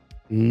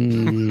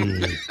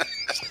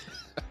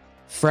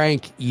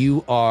 Frank,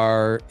 you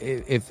are,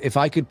 if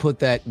I could put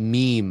that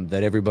meme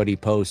that everybody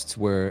posts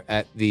where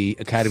at the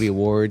Academy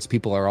Awards,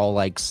 people are all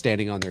like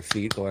standing on their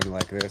feet going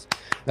like this.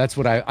 That's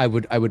what I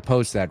would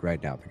post that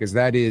right now, because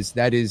that is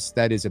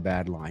a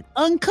bad line.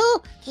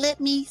 Uncle, let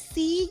me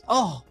see.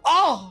 Oh.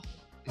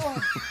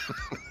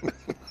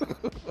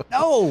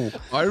 No.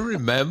 I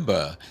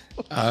remember,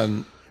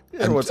 and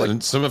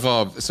some of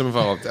our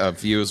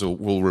viewers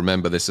will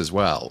remember this as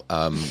well.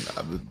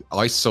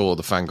 I saw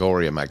the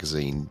Fangoria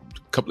magazine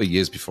a couple of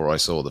years before I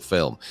saw the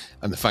film,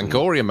 and the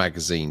Fangoria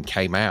magazine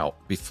came out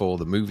before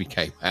the movie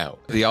came out.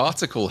 The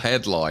article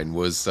headline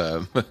was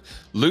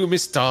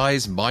Loomis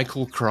dies,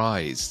 Michael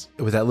cries.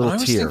 With that little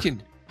tear. I was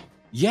thinking,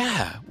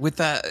 yeah, and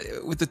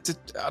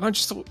I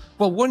just thought,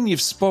 well, one, you've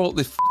spoiled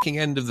the fucking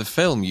end of the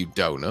film, you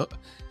donut,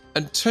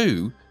 and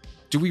two,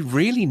 do we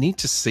really need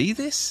to see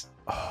this?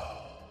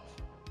 Oh,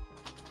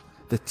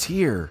 the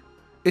tear.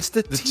 It's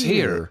the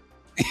tear.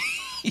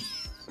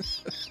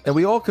 And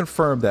we all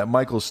confirmed that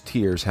Michael's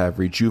tears have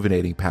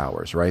rejuvenating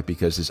powers, right?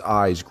 Because his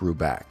eyes grew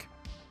back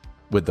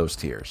with those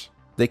tears.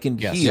 They can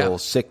heal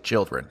sick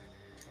children.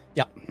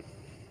 Yeah.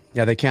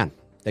 Yeah, they can.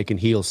 They can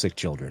heal sick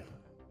children.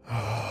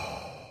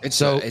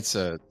 It's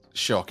a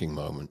shocking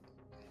moment.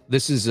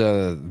 This is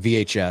a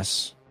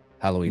VHS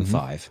Halloween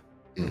 5.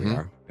 Here we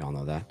are. We all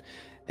know that.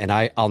 And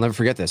I'll never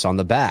forget this. On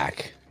the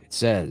back, it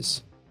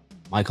says,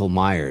 Michael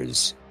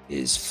Myers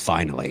is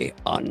finally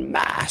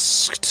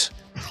unmasked.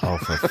 Oh,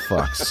 for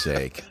fuck's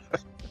sake.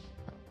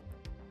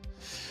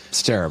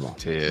 It's terrible.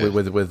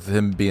 With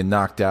him being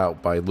knocked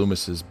out by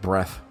Loomis's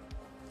breath.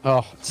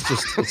 Oh,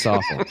 it's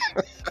awful.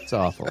 It's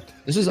awful.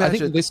 I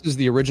think this is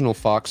the original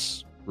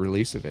Fox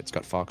release of it. It's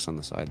got Fox on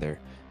the side there.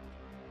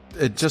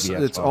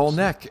 It's all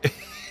neck.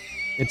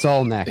 It's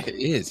all neck. It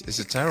is. It's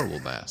a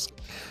terrible mask.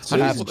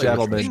 Ladies and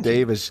gentlemen,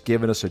 Dave has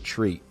given us a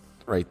treat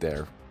right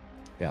there.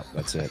 Yeah,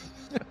 that's it.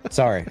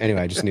 Sorry.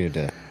 Anyway, I just needed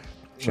to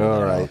show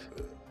all right.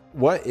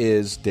 What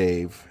is,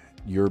 Dave,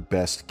 your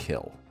best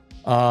kill?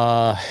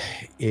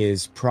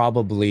 Is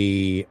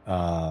probably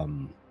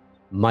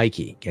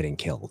Mikey getting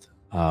killed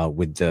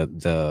with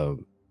the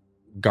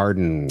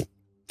garden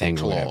thing,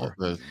 claw,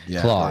 whatever.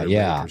 Claw,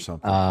 yeah. Or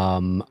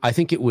something. I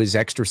think it was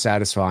extra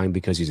satisfying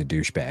because he's a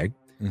douchebag.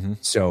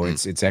 So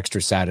it's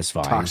extra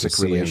satisfying. Toxic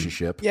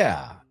relationship.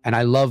 Yeah. And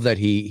I love that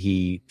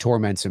he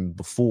torments him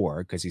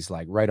before, because he's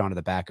like right onto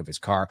the back of his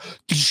car.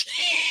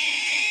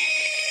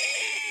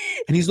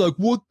 And he's like,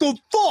 what the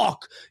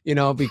fuck?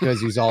 Because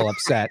he's all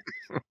upset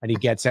and he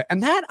gets it.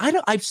 And that,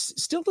 I've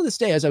still to this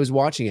day, as I was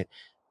watching it,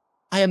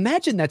 I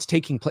imagine that's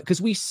taking place because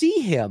we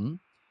see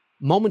him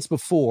moments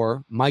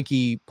before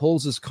Mikey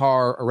pulls his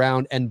car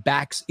around and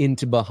backs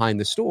into behind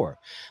the store.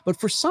 But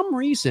for some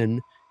reason,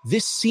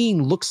 this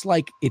scene looks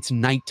like it's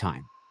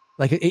nighttime.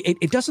 Like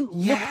it doesn't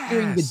look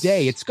during the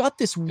day. It's got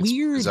this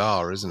weird,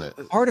 bizarre, isn't it?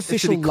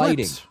 Artificial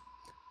lighting.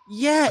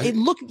 Yeah,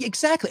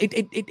 exactly.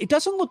 It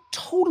doesn't look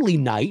totally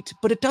night,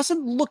 but it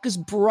doesn't look as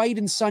bright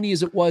and sunny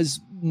as it was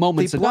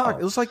moments ago.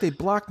 It looks like they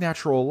block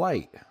natural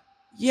light.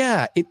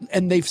 Yeah,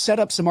 and they've set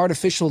up some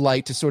artificial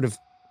light to sort of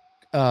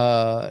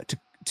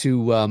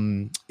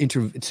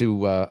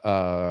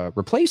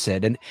replace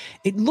it, and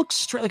it looks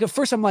straight. Like at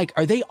first, I'm like,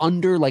 are they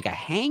under like a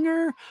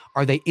hangar?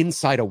 Are they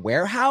inside a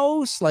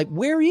warehouse? Like,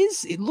 where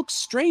is it? Looks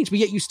strange, but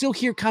yet you still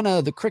hear kind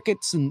of the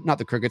crickets, and not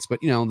the crickets, but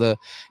the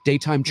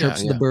daytime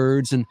chirps of the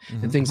birds and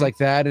things like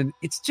that. And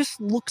it just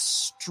looks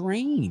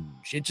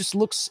strange.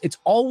 It's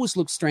always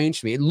looked strange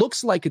to me. It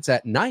looks like it's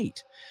at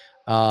night.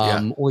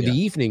 Or the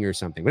evening or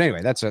something. But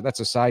anyway, that's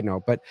a side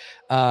note. But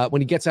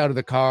when he gets out of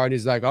the car and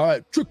he's like, all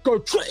right, trick or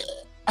treat.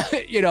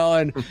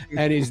 And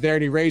he's there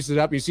and he raises it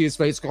up. You see his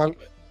face going,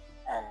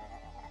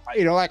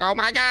 like, oh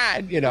my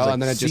God, like,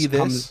 and then it just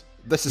comes.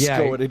 This is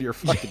going in your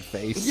fucking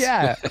face.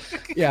 Yeah.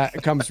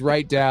 It comes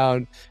right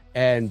down,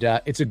 and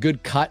it's a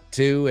good cut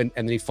too. And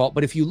then he falls.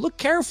 But if you look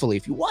carefully,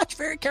 if you watch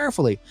very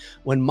carefully,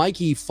 when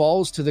Mikey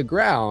falls to the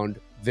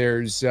ground,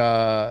 there's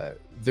a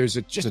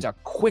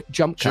quick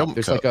jump cut.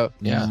 There's like a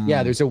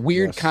there's a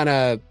weird kind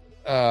of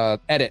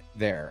edit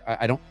there.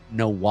 I don't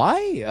know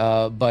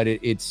why, but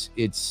it's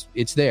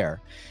there,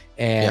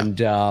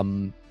 and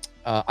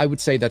I would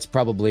say that's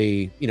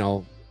probably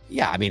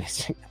I mean,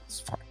 as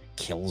far as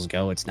kills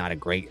go, it's not a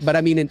great, but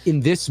I mean in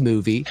this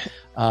movie,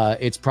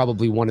 it's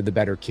probably one of the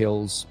better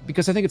kills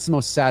because I think it's the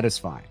most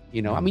satisfying.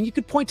 I mean, you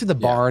could point to the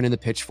barn and the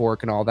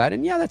pitchfork and all that,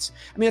 and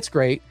that's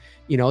great.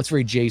 It's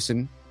very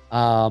Jason.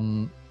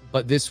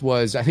 But this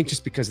was, I think,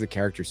 just because the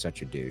character's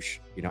such a douche,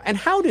 And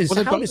how does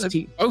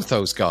both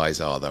those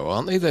guys are though,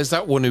 aren't they? There's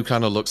that one who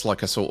kind of looks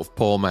like a sort of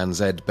poor man's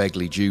Ed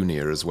Begley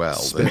Jr. as well.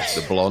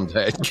 The blonde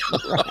head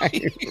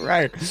guy,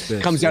 right?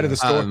 Comes out of the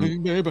store.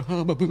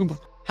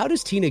 How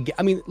does Tina get?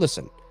 I mean,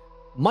 listen,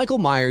 Michael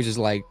Myers is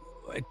like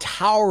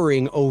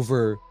towering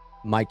over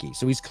Mikey,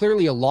 so he's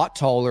clearly a lot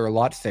taller, a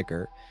lot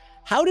thicker.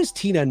 How does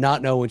Tina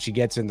not know when she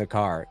gets in the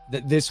car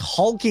that this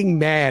hulking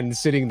man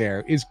sitting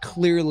there is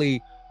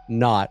clearly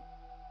not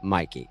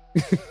Mikey?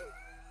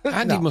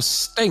 And he must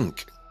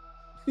stink.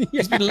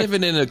 He's been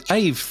living in a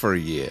cave for a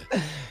year.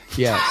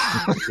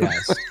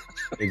 Yes,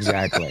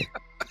 exactly.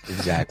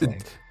 Exactly.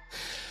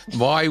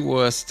 My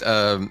worst,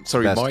 my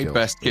kill.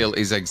 best kill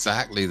is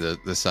exactly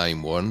the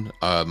same one.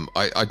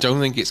 I don't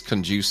think it's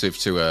conducive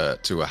to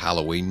a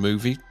Halloween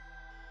movie.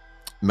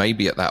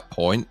 Maybe at that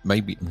point,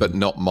 maybe, but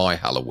not my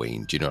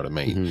Halloween. Do you know what I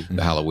mean?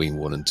 The Halloween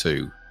 1 and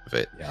 2 of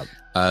it. Yep.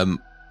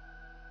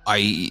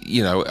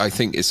 I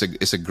think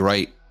it's a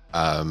great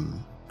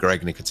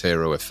Greg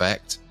Nicotero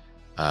effect.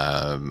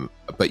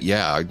 But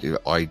yeah,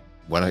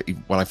 when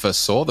I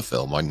first saw the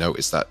film, I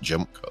noticed that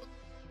jump cut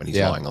when he's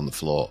lying on the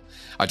floor.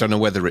 I don't know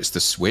whether it's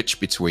the switch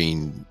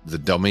between the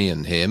dummy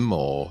and him,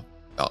 or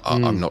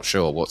I'm not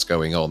sure what's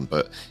going on.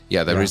 But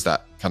yeah, there is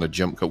that kind of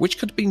jump cut, which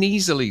could have been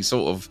easily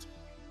sort of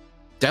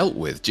dealt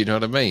with. Do you know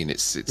what I mean?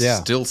 It's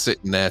still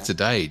sitting there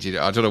today.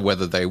 I don't know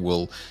whether they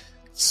will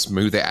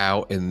smooth it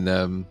out in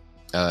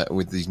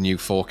with these new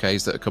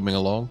 4Ks that are coming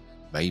along.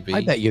 Maybe.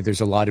 I bet you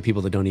there's a lot of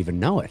people that don't even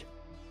know it,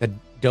 that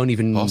don't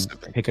even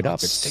pick it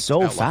up. It's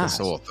so fast. Like a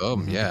sore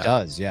thumb. Yeah, it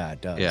does. Yeah,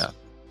 it does.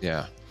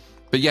 Yeah.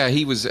 But yeah,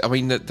 he was. I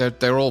mean,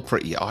 they're all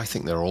pretty. I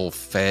think they're all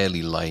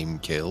fairly lame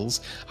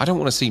kills. I don't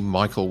want to see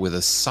Michael with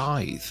a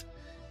scythe.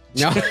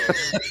 No,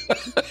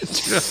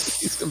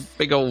 he's a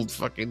big old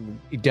fucking.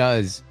 He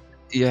does.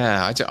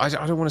 Yeah, I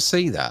don't want to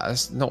see that.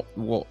 That's not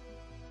what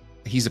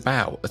he's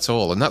about at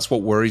all, and that's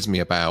what worries me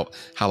about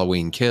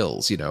Halloween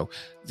Kills. You know,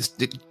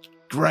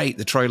 great.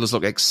 The trailers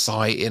look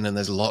exciting, and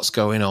there's lots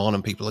going on,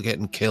 and people are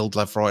getting killed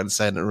left, right, and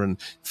center, and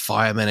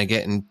firemen are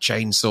getting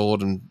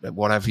chainsawed and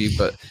what have you.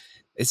 But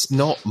it's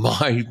not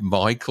my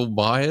Michael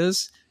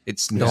Myers.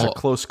 It's not. He's a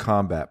close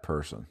combat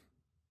person.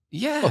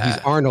 Yeah, well, he's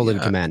Arnold in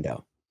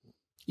Commando.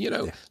 You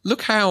know,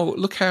 look how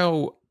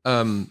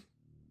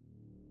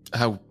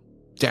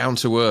down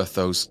to earth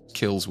those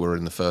kills were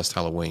in the first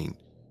Halloween.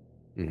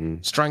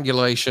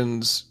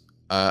 Strangulations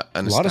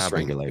and a lot of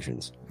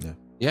strangulations.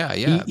 Yeah.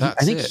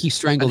 I think he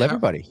strangled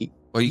everybody.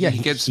 He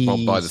gets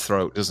Bob by the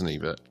throat, doesn't he?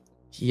 But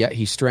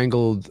he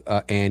strangled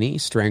Annie,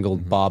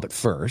 strangled Bob at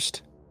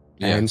first,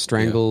 and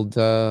strangled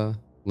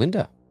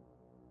Linda.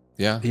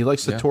 Yeah, he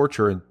likes to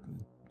torture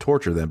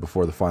them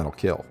before the final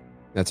kill.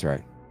 That's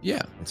right.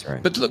 Yeah, that's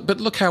right.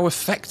 But look how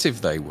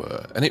effective they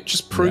were, and it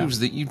just proves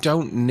that you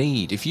don't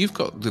need if you've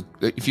got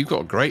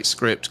a great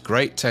script,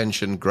 great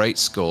tension, great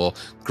score,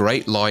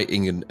 great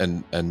lighting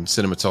and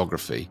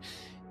cinematography.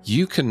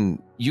 You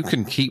can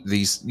keep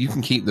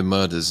the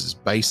murders as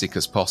basic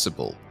as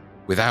possible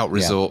without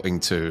resorting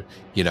to,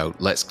 you know,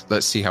 let's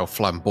see how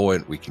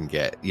flamboyant we can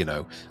get. You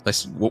know,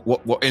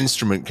 what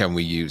instrument can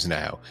we use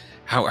now?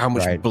 How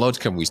much blood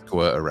can we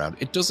squirt around?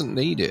 It doesn't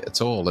need it at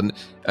all.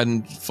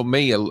 And for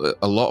me, a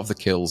lot of the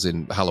kills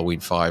in Halloween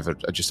 5 are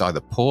just either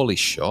poorly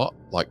shot,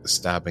 like the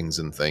stabbings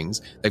and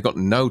things. They've got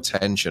no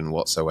tension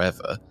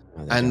whatsoever.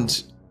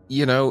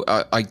 You know,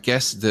 I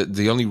guess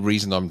the only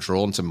reason I'm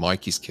drawn to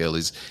Mikey's kill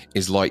is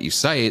like you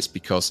say, it's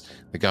because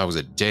the guy was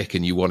a dick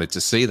and you wanted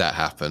to see that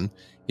happen.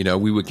 You know,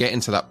 we were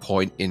getting to that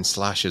point in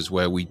slashers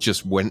where we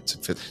just went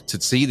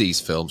to see these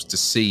films to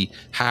see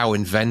how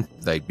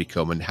inventive they'd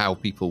become and how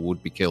people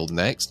would be killed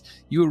next.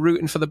 You were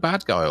rooting for the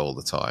bad guy all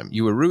the time.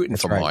 You were rooting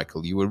for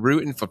Michael. You were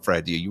rooting for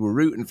Freddy. You were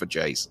rooting for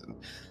Jason.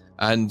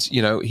 And,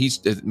 you know,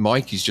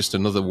 Mikey's just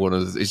another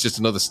it's just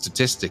another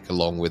statistic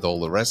along with all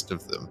the rest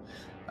of them.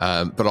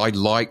 But I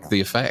like the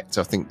effect.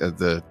 I think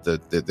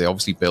that they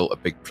obviously built a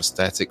big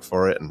prosthetic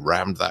for it and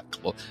rammed that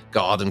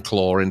garden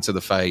claw into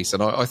the face.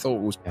 And I thought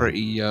it was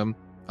pretty...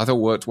 I thought it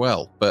worked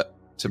well, but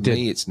to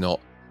me, it's not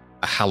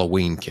a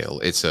Halloween kill.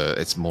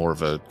 It's more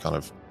of a kind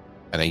of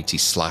an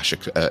 80s slasher,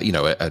 you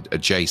know, a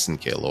Jason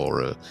kill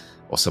or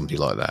somebody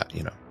like that.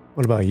 You know.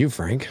 What about you,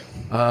 Frank?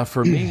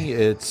 For me,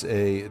 it's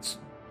a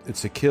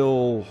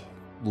kill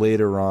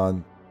later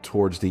on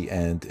towards the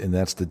end, and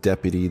that's the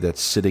deputy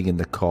that's sitting in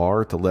the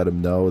car to let him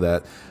know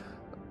that,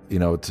 you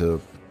know, to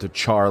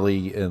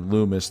Charlie and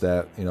Loomis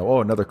that, you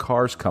know, another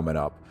car's coming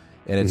up,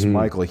 and it's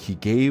Michael. He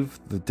gave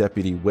the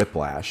deputy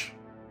whiplash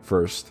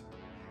first,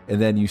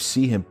 and then you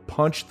see him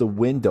punch the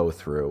window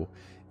through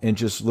and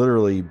just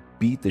literally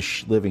beat the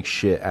living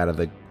shit out of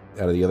the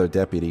other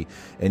deputy,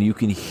 and you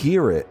can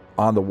hear it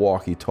on the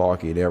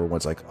walkie-talkie, and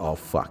everyone's like, "Oh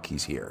fuck,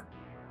 he's here!"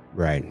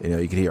 Right? You know,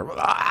 you can hear,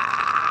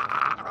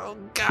 "Oh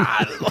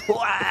God!"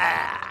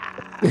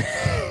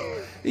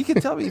 You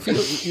can tell me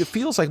it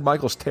feels like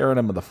Michael's tearing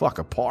him the fuck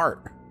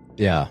apart.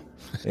 Yeah.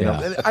 You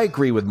know, I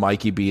agree with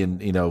Mikey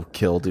being, you know,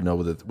 killed, you know,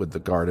 with the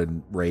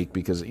garden rake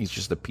because he's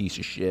just a piece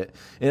of shit.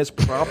 And it's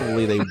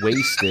probably they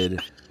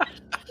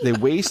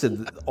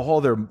wasted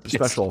all their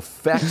special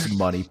effects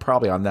money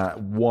probably on that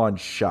one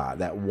shot,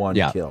 that one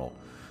kill.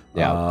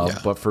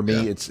 But for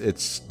me,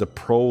 it's the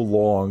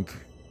prolonged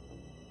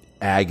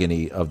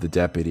agony of the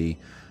deputy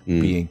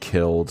being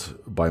killed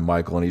by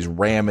Michael, and he's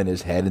ramming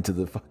his head into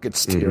the fucking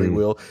steering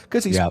wheel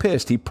because he's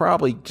pissed. He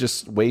probably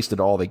just wasted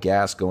all the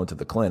gas going to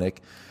the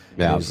clinic.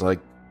 Yeah. He's like,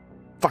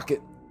 fuck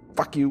it,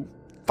 fuck you,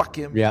 fuck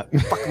him,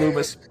 fuck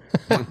Loomis,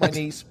 fuck my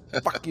niece,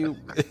 fuck you.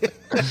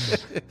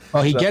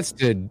 Well, he gets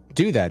to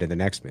do that in the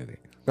next movie.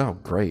 Oh,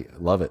 great.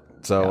 Love it.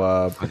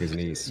 So, fuck his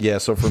niece. Yeah,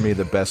 so for me,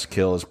 the best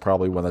kill is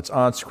probably one that's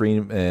on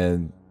screen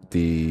and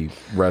the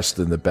rest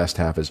and the best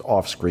half is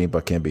off screen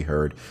but can be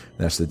heard. And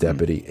that's the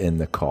deputy in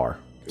the car.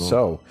 Cool.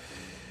 So,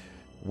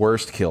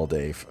 worst kill,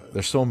 Dave.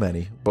 There's so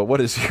many, but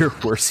what is your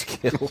worst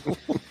kill?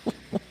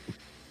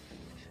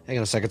 Hang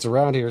on a second, it's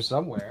around here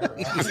somewhere.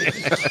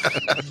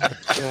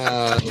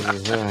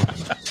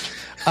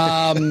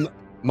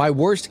 My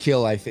worst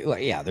kill, I think,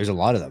 yeah, there's a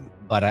lot of them,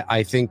 but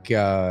I think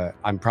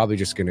I'm probably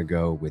just going to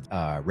go with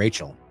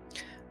Rachel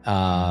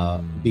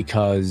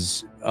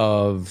because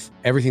of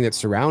everything that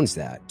surrounds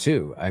that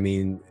too. I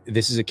mean,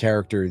 this is a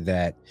character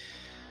that,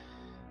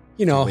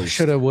 you know,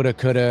 shoulda, woulda,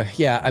 coulda.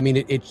 Yeah, I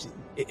mean,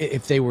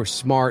 if they were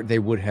smart, they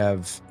would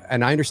have.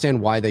 And I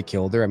understand why they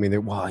killed her. I mean,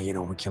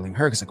 we're killing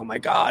her because, like, oh my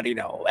God,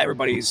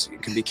 everybody's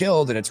can be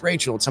killed, and it's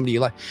Rachel, it's somebody you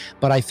like.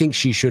 But I think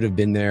she should have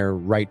been there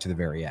right to the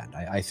very end.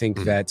 I think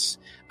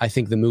I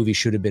think the movie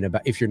should have been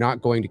about, if you're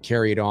not going to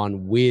carry it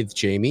on with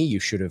Jamie, you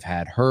should have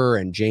had her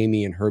and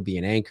Jamie and her be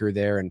an anchor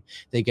there, and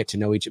they get to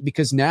know each other.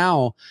 Because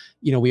now,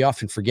 we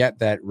often forget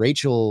that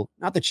Rachel,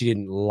 not that she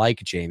didn't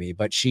like Jamie,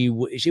 but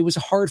it was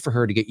hard for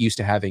her to get used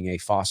to having a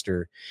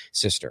foster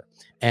sister.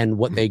 And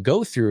what they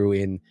go through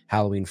in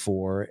Halloween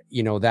 4,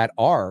 that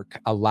arc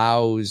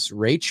allows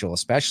Rachel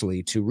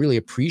especially to really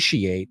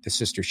appreciate the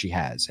sister she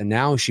has. And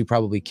now she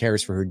probably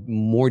cares for her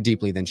more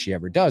deeply than she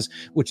ever does,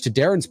 which to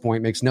Darren's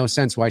point makes no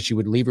sense why she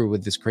would leave her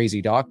with this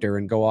crazy doctor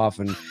and go off.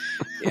 And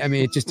I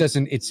mean, it just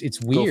doesn't, it's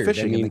weird. Go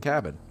fishing in the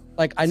cabin.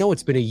 Like, I know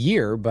it's been a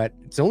year, but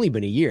it's only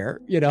been a year,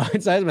 it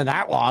hasn't been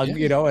that long,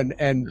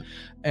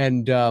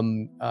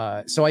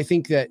 so I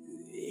think that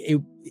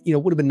it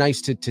would have been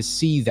nice to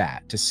see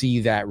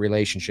that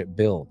relationship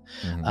build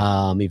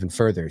even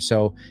further.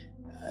 So,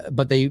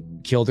 but they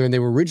killed her, and they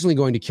were originally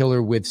going to kill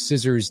her with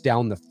scissors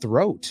down the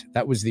throat.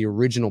 That was the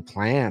original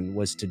plan,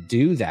 was to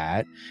do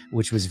that,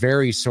 which was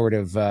very sort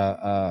of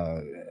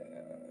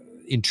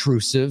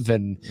intrusive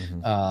and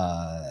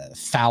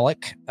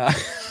phallic.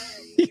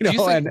 Do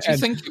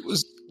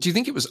you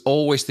think it was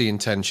always the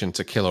intention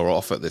to kill her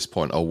off at this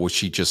point, or was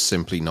she just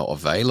simply not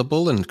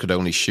available and could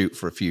only shoot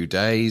for a few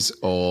days,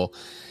 or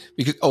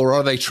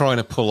are they trying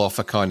to pull off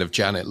a kind of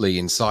Janet Leigh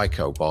in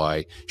Psycho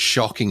by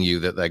shocking you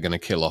that they're going to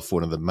kill off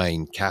one of the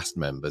main cast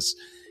members,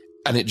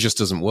 and it just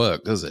doesn't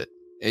work, does it?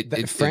 It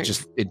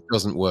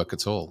doesn't work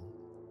at all.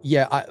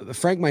 Yeah,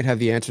 Frank might have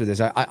the answer to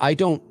this. I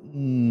don't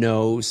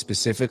know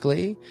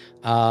specifically,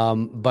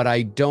 but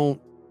I don't.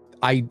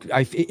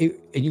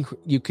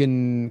 You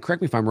can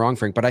correct me if I'm wrong,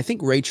 Frank, but I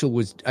think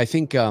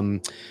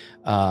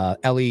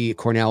Ellie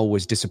Cornell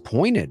was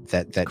disappointed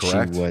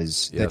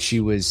that she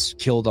was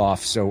killed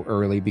off so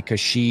early, because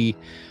she,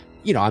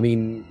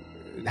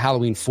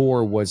 Halloween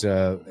 4 was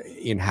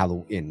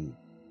in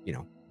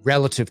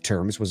relative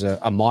terms was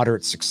a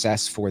moderate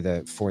success for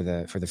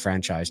the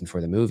franchise and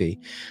for the movie,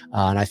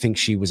 and I think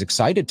she was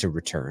excited to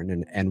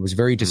return and was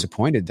very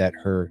disappointed that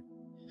her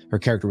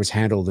character was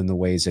handled in the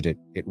ways that it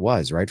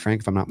was, right,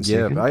 Frank, if I'm not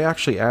mistaken? Yeah, I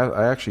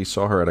actually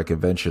saw her at a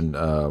convention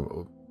at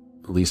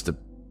least a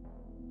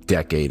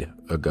decade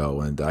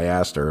ago, and I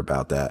asked her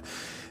about that,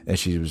 and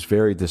she was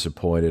very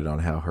disappointed on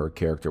how her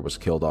character was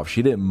killed off.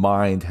 She didn't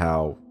mind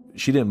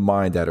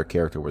that her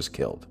character was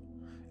killed.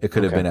 It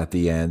could have been at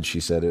the end.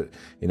 She said,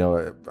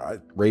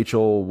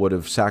 Rachel would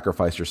have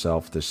sacrificed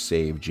herself to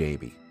save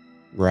Jamie.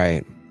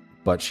 Right.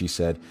 But she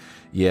said,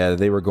 yeah,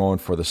 they were going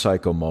for the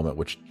Psycho moment,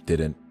 which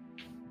didn't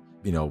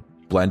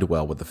blend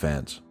well with the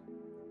fans.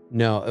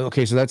 No.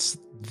 Okay. So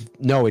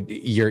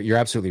you're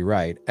absolutely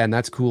right. And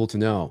that's cool to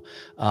know.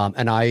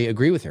 And I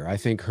agree with her. I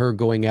think her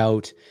going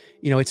out,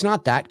 it's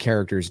not that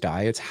characters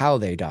die, it's how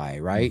they die,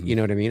 right? You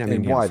know what I mean? I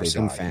mean, why for they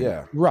some die. fans,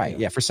 yeah. Right.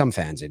 Yeah. For some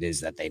fans, it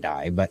is that they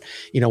die. But,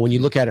 when you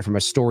look at it from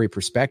a story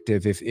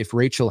perspective, if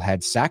Rachel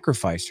had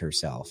sacrificed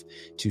herself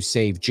to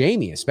save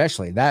Jamie,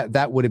 especially,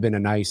 that would have been a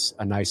nice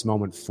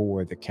moment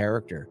for the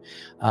character.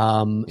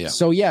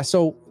 So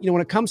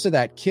when it comes to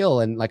that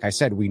kill, and like I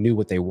said, we knew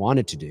what they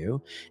wanted to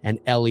do. And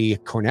Ellie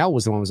Cornell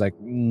was the one who was like,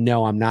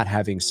 no, I'm not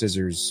having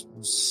scissors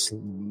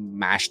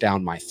smash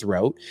down my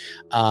throat.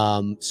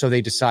 So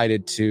they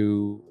decided to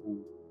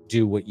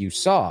do what you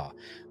saw,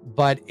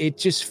 but it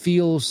just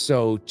feels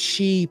so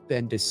cheap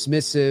and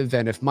dismissive.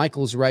 And if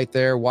Michael's right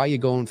there, why are you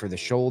going for the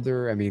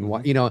shoulder? I mean,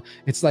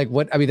 it's like,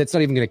 what? I mean, that's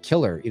not even going to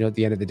kill her, at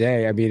the end of the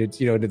day. I mean, it's,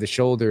 to the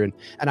shoulder, and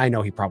I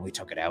know he probably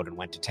took it out and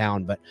went to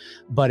town,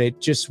 but it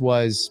just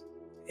was,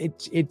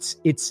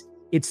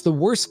 it's the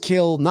worst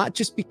kill, not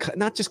just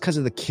because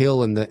of the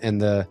kill and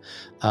the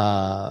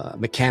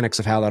mechanics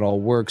of how that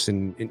all works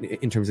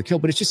in terms of kill,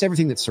 but it's just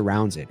everything that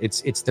surrounds it.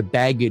 It's the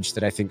baggage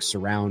that I think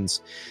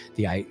surrounds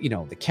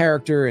the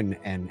character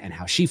and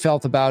how she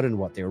felt about it and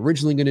what they were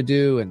originally going to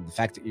do, and the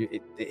fact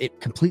that it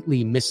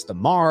completely missed the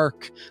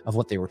mark of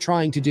what they were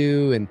trying to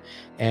do,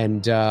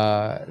 and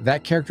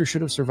that character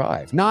should have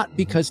survived, not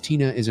because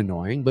Tina is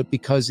annoying, but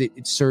because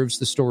it serves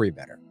the story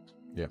better.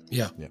 Yeah.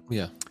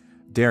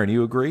 Darren,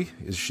 you agree?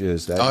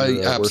 Is that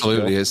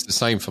absolutely? It's the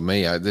same for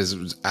me.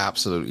 There's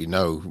absolutely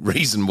no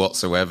reason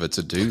whatsoever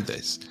to do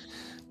this.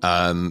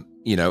 And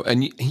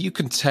you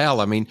can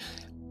tell. I mean,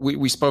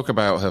 we spoke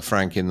about her,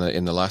 Frank, in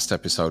the last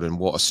episode, and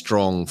what a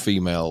strong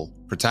female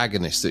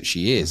protagonist that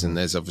she is. And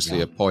there's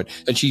obviously a point,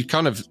 and she's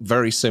kind of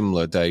very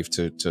similar, Dave,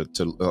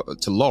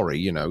 to Laurie.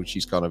 You know,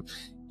 she's kind of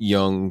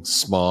young,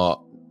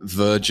 smart,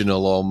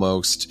 virginal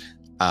almost.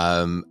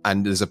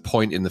 And there's a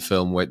point in the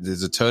film where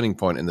there's a turning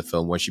point in the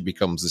film where she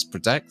becomes this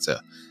protector,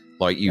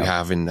 like you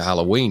have in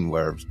Halloween,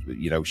 where,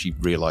 you know, she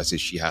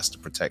realizes she has to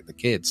protect the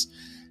kids.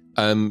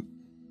 And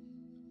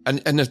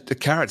the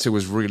character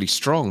was really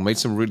strong, made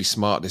some really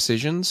smart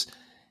decisions.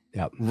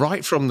 Yep.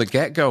 Right from the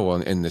get-go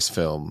in this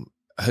film,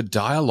 her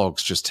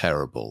dialogue's just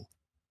terrible.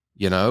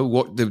 You know,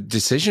 what the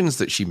decisions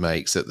that she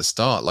makes at the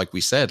start, like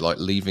we said, like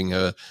leaving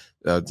her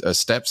a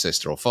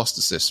stepsister or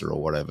foster sister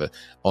or whatever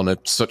on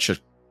such a,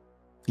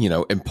 you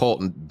know,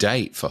 important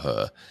date for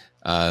her.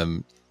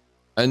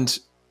 And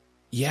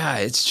yeah,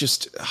 it's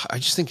just, I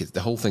just think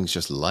the whole thing's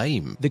just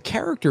lame. The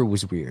character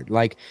was weird.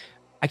 Like,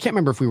 I can't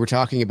remember if we were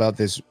talking about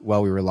this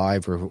while we were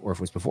live or if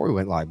it was before we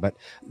went live, but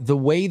the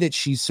way that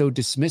she's so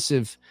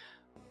dismissive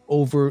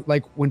over,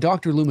 like, when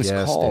Dr. Loomis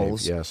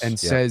calls and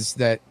says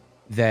that,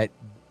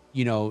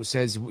 you know,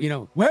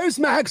 where's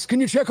Max? Can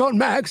you check on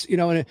Max? You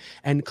know,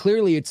 and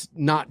clearly it's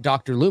not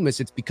Dr. Loomis.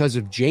 It's because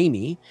of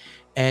Jamie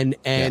and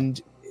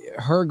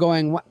her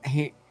going, what?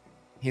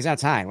 He's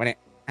outside. What?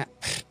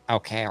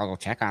 Okay, I'll go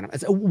check on him.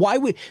 Why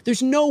would,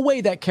 there's no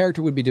way that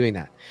character would be doing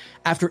that.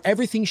 After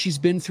everything she's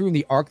been through and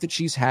the arc that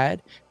she's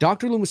had,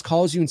 Dr. Loomis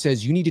calls you and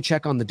says, you need to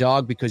check on the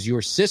dog because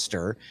your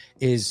sister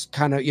is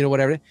kind of, you know,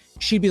 whatever.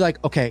 She'd be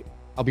like, okay,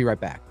 I'll be right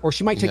back. Or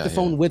she might take the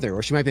phone with her,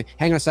 or she might be,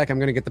 hang on a sec, I'm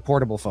going to get the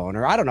portable phone,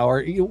 or I don't know,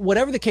 or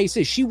whatever the case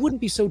is. She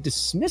wouldn't be so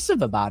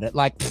dismissive about it.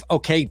 Like,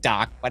 okay,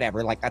 doc,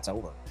 whatever, like that's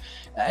over.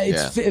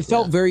 It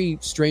felt very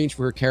strange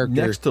for her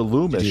character. Next to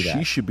Loomis,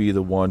 she should be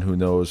the one who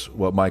knows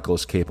what Michael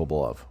is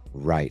capable of.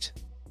 Right.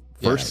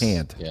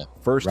 Firsthand. Yes.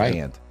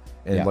 Firsthand.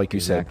 And like you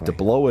said, to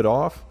blow it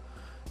off,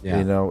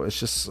 you know, it's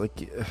just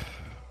like,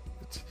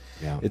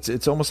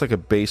 it's almost like a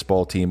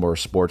baseball team or a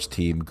sports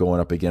team going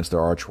up against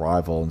their arch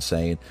rival and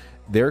saying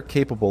they're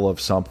capable of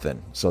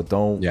something. So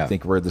don't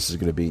think this is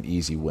going to be an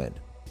easy win.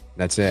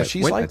 That's it. But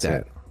she's like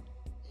that.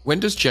 When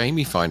does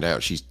Jamie find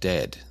out she's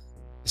dead?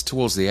 It's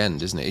towards the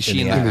end, isn't it? Is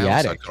she in the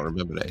house? I can't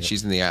remember that.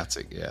 She's in the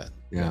attic. Yeah.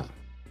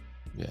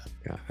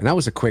 And that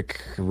was a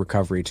quick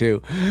recovery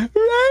too.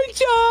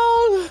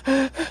 Rachel.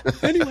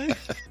 Anyway.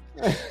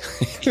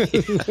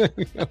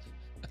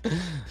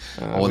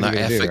 And that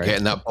effort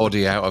getting that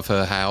body out of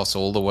her house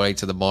all the way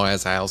to the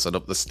Myers house and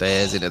up the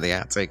stairs into the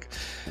attic.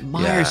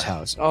 Myers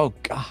house. Oh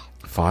God.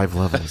 5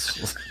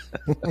 levels.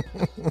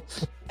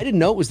 I didn't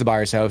know it was the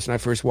Myers house when I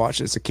first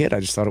watched it as a kid.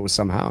 I just thought it was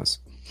some house.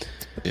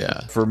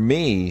 Yeah. For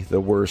me,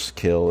 the worst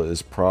kill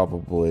is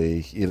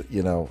probably,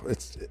 you know,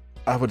 it's,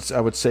 I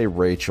would say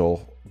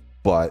Rachel,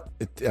 but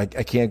I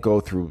can't go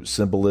through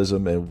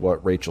symbolism and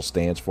what Rachel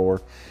stands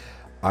for.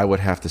 I would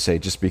have to say,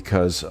 just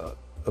because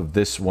of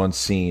this one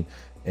scene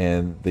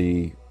and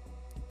the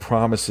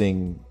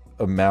promising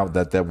amount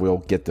that we'll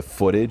get the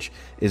footage,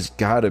 is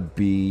got to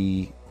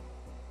be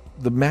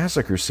the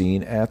massacre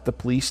scene at the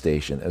police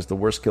station as the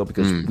worst kill,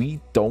 because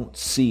we don't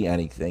see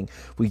anything.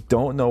 We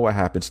don't know what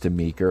happens to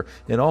Meeker,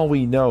 and all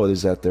we know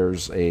is that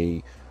there's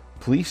a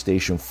police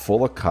station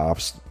full of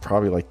cops,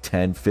 probably like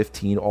 10,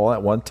 15 all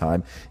at one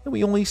time, and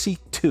we only see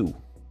 2.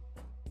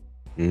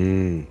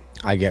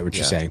 I get what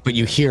you're saying, but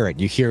you hear it.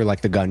 You hear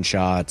like the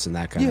gunshots and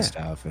that kind of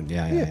stuff, and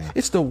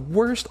It's the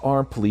worst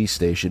armed police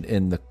station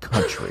in the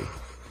country.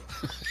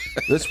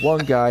 This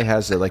one guy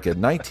has like a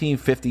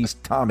 1950s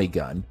Tommy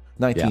gun,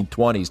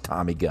 1920s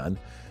Tommy gun.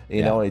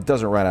 You know, it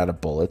doesn't run out of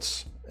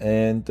bullets,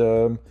 and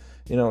you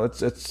know,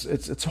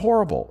 it's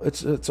horrible.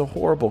 It's a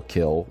horrible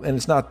kill, and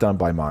it's not done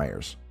by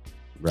Myers.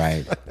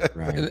 Right.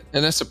 And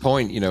that's the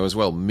point, you know, as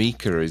well.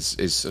 Meeker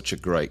is such a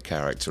great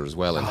character as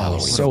well in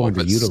Halloween. So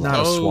underutilized.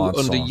 Not a swan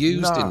song.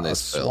 Underused in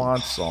this film.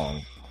 Swan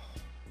song.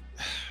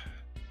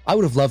 I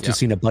would have loved to have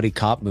seen a buddy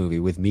cop movie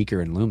with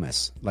Meeker and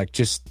Loomis, like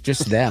just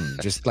them,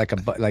 just like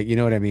like, you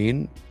know what I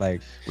mean,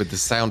 like with the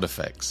sound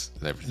effects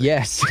and everything.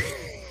 Yes.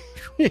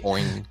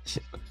 Boing.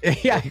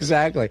 Yeah,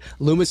 exactly.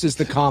 Loomis is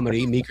the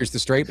comedy, Meeker's the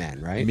straight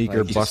man, right?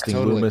 Meeker like, busting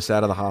Loomis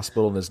out of the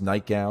hospital in his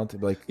nightgown to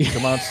be like,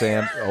 come on,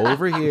 Sam,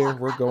 over here.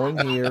 We're going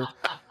here.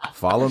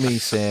 Follow me,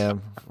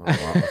 Sam.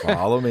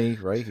 Follow me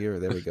right here.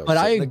 There we go.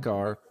 But Sit in the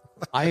car.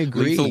 I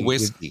agree. Lethal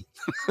whiskey.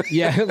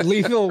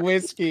 Lethal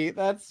whiskey.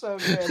 That's so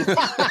good.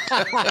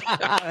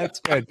 That's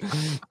good.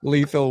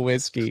 Lethal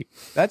whiskey.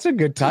 That's a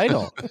good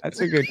title.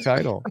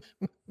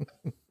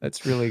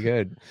 That's really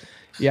good.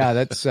 Yeah,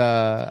 that's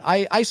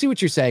I see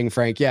what you're saying,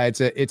 Frank. Yeah,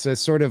 it's a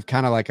sort of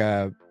kind of like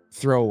a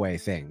throwaway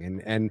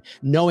thing, and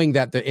knowing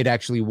that it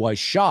actually was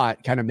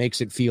shot kind of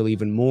makes it feel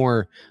even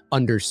more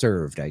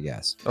underserved, I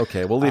guess.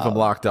 Okay, we'll leave him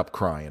locked up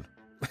crying.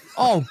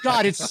 Oh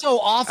God, it's so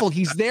awful.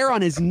 He's there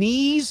on his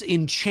knees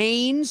in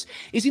chains.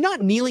 Is he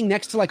not kneeling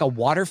next to like a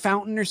water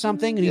fountain or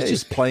something? And he's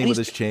just playing with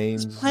his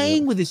chains. He's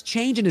playing with his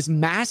chains, and his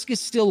mask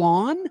is still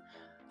on.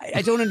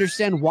 I don't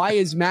understand why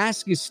his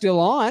mask is still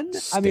on.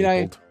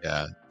 Stapled.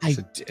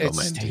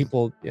 It's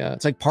stapled. Yeah,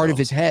 it's like part of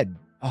his head.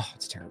 Oh,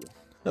 it's terrible.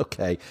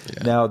 Okay.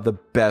 Yeah. Now, the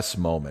best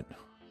moment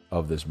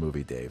of this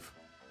movie, Dave.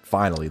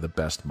 Finally, the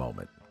best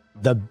moment.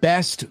 The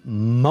best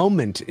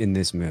moment in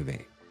this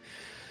movie.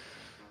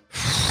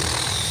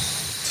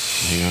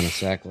 Hang on a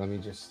sec. Let me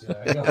just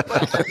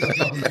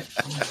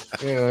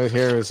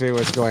here see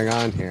what's going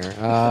on here.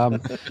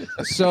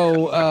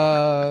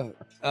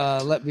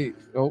 Let me.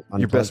 Oh,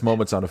 your best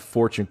moments on a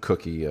fortune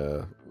cookie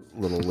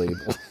little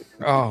label.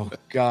 Oh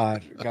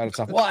God, it's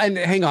off. Well, and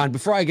hang on,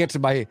 before I get to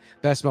my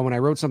best moment, I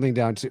wrote something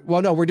down too.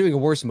 Well, no, we're doing a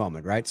worst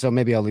moment, right? So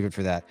maybe I'll leave it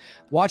for that.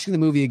 Watching the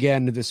movie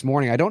again this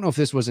morning, I don't know if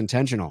this was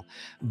intentional,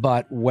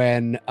 but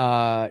when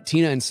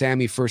Tina and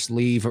Sammy first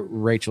leave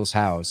Rachel's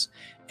house,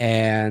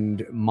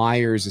 and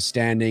Myers is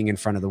standing in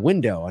front of the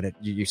window, and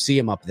you see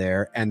him up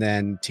there, and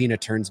then Tina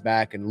turns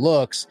back and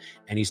looks,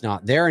 and he's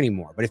not there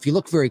anymore. But if you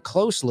look very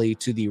closely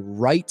to the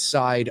right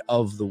side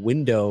of the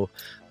window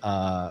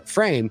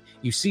frame,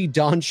 you see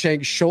Don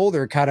Shank's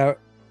shoulder kind of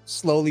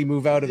slowly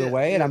move out of the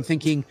way, and I'm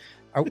thinking,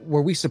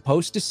 were we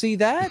supposed to see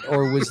that,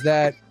 or was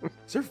that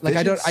like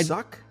I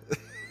suck?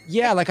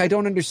 Yeah, like I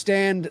don't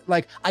understand.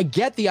 Like I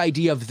get the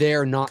idea of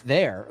there, not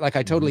there. Like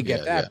I totally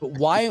get that, but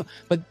why?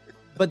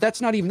 But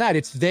that's not even that.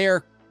 It's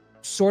there,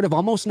 sort of,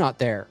 almost not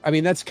there. I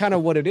mean, that's kind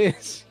of what it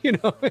is, you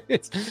know.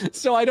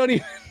 So I don't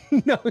even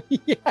know.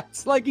 Yeah,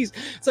 it's like he's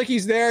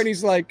there, and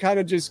he's like or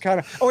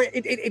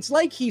it's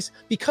like he's,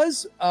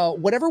 because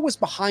whatever was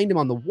behind him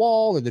on the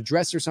wall or the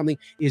dress or something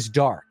is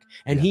dark,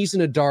 and he's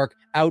in a dark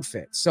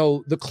outfit.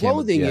 So the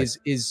clothing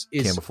is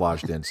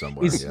camouflaged in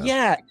somewhere.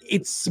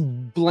 It's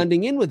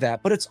blending in with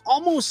that, but it's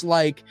almost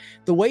like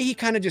the way he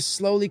kind of just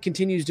slowly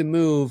continues to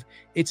move.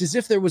 It's as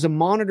if there was a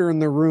monitor in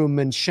the room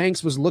and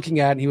Shanks was looking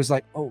at it, and he was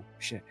like, "Oh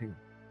shit, hang on."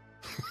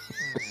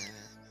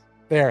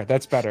 There,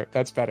 that's better,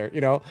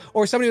 you know?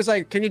 Or somebody was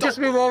like, "Can you just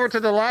move over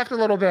to the left a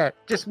little bit?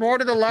 Just more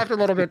to the left a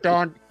little bit,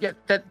 Don." Yeah,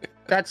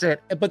 that's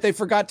it. But they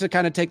forgot to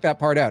kind of take that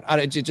part out.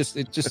 It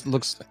just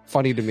looks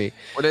funny to me.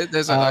 Well,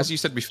 as you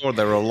said before,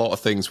 there are a lot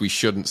of things we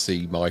shouldn't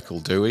see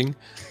Michael doing,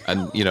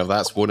 and you know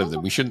that's one of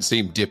them. We shouldn't see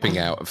him dipping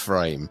out of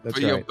frame. That's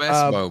but right. Your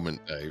best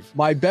moment, Dave.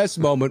 My best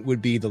moment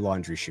would be the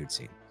laundry chute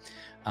scene.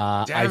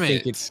 I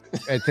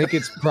think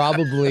it's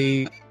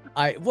probably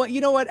well,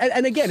 you know what?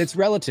 And again, it's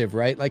relative,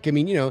 right? Like, I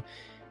mean, you know,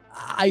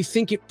 I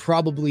think it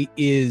probably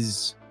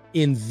is,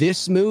 in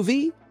this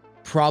movie,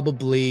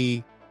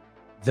 probably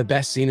the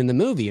best scene in the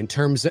movie in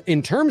terms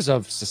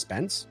of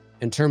suspense,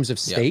 in terms of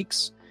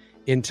stakes,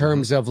 in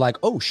terms of like,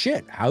 oh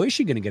shit, how is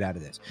she going to get out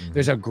of this?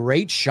 There's a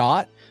great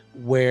shot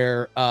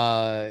where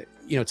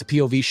you know, it's a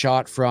POV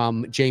shot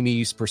from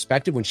Jamie's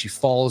perspective when she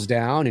falls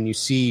down, and you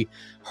see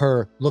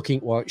her looking.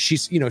 Well,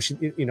 she's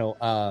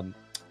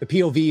the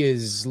POV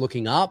is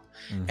looking up,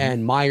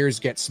 and Myers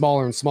gets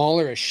smaller and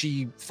smaller as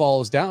she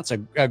falls down. It's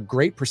a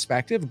great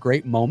perspective,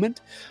 great moment,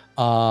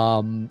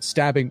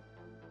 stabbing,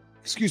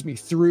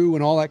 through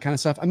and all that kind of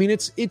stuff. I mean,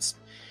 it's you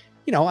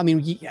know, I mean,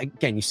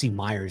 again, you see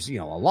Myers, you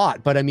know, a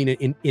lot, but I mean,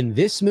 in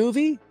this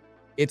movie,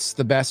 it's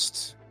the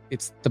best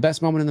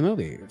moment in the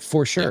movie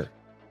for sure. Yeah.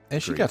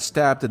 And she got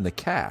stabbed in the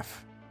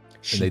calf.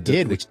 She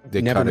did, which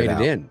they never made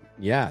it in.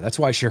 Yeah, that's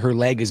why her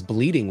leg is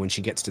bleeding when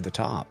she gets to the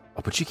top.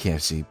 Oh, but you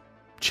can't see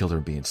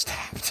children being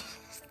stabbed.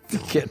 You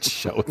can't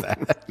show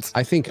that.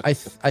 I think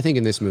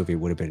in this movie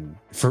would have been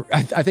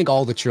I think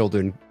all the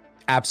children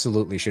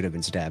absolutely should have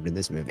been stabbed in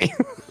this movie.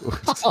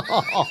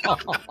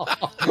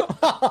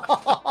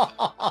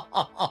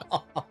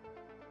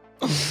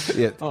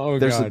 Yeah,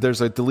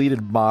 there's a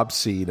deleted mob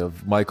scene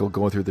of Michael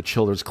going through the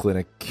children's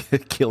clinic,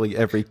 killing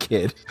every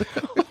kid.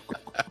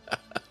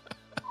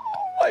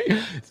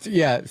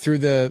 Yeah, through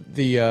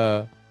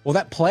the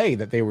that play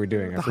that they were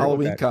doing, the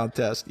Halloween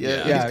contest.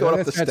 Yeah, he's going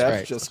up the steps,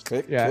 right. Just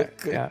click,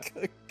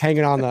 click,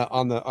 hanging on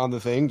the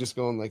thing, just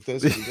going like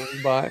this as he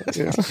goes by.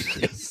 You know?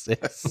 Yes.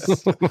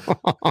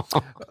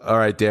 All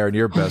right, Darren,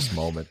 your best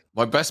moment.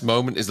 My best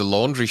moment is the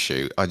laundry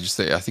chute. I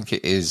think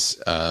it is,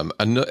 and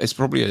it's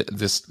probably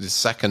this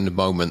second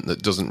moment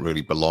that doesn't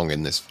really belong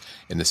in this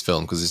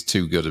film because it's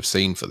too good of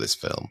scene for this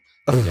film.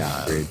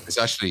 Yeah, it's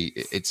actually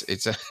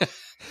it's a.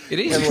 It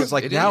is. Everyone's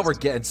like, now we're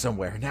getting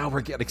somewhere. Now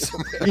we're getting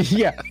somewhere.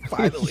 Yeah,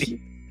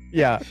 finally.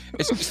 Yeah,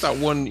 it's just that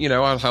one. You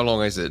know, how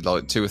long is it?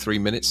 Like 2 or 3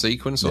 minute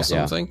sequence or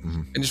something,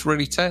 and it's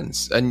really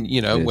tense. And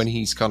you know, when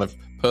he's kind of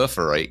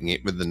perforating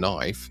it with the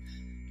knife,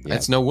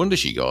 it's no wonder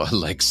she got her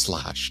leg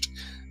slashed.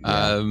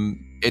 Yeah.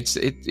 It's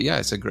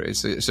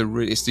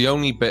the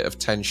only bit of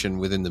tension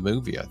within the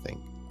movie, I think.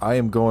 I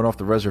am going off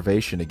the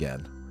reservation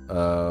again.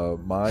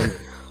 My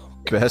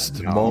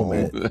best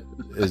moment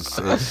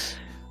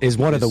is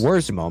one of the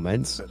worst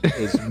moments.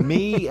 Is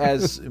me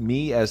as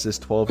this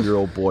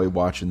 12-year-old boy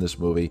watching this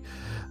movie,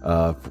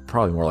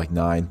 probably more like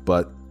 9,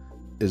 but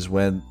is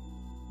when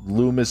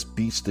Loomis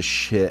beats the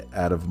shit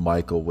out of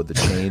Michael with the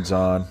chains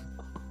on,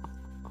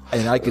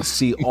 and I could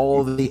see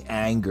all the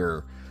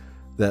anger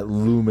that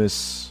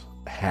Loomis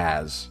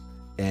has,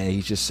 and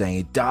he's just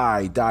saying,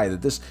 "Die, die!"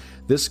 That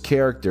this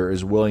character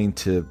is willing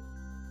to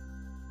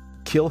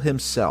kill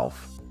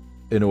himself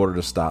in order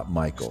to stop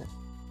Michael.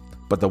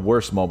 But the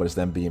worst moment is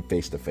them being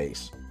face to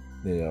face.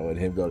 you know, and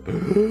him going,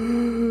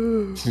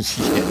 it's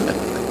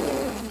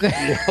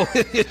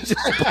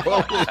just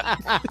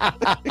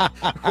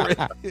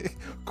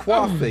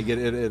quaffing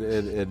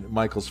in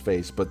Michael's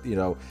face. But you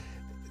know,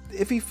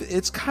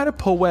 it's kind of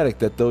poetic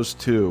that those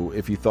two,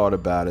 if you thought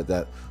about it,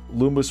 that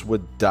Loomis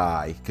would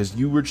die, because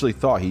you originally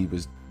thought he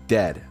was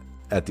dead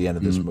at the end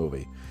of this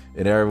movie,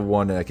 and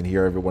I can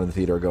hear everyone in the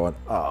theater going,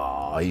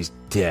 "Oh, he's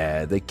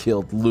dead. They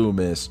killed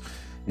Loomis,"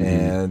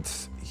 and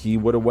he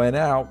would have went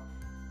out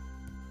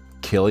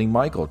killing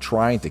Michael,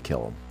 trying to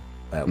kill him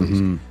at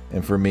least.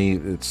 And for me,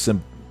 it's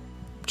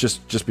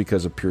just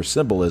because of pure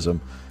symbolism,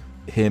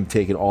 him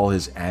taking all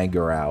his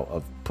anger out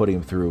of putting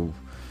him through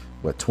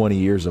 20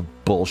 years of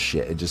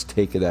bullshit, and just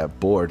taking that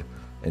board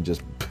and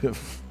just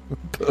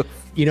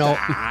you know,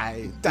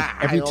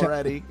 die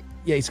already.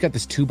 Yeah, he's got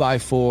this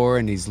 2x4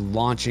 and he's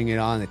launching it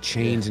on the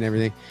chains and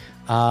everything.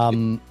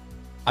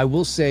 I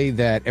will say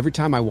that every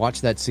time I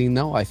watch that scene,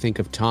 though, I think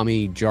of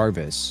Tommy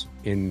Jarvis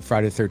in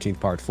Friday the 13th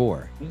Part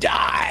 4.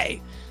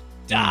 Die!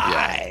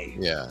 Die!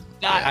 Yeah.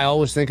 Die! I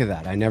always think of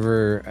that. I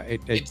never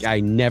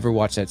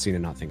watch that scene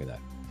and not think of that.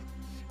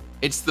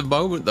 It's the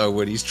moment, though,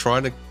 when he's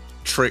trying to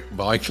trick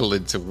Michael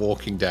into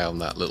walking down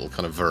that little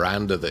kind of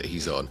veranda that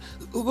he's on.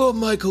 Go on,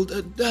 Michael,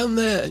 down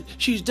there.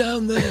 She's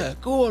down there.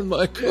 Go on,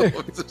 Michael.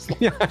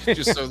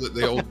 Just so that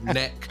the old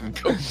neck can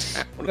go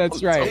down.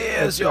 That's right.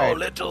 Here's your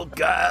little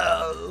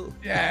girl.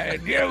 Yeah,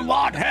 you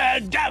want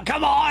her down?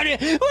 Come on. What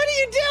are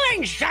you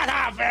doing? Shut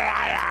up.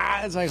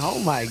 It's like, oh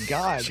my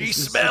God. She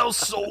smells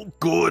so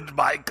good,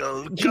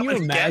 Michael. Can you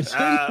imagine?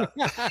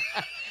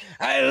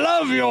 I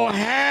love your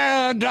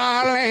hair,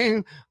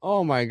 darling.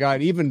 Oh my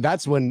God.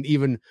 That's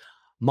when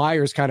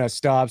Myers kind of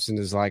stops and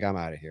is like, I'm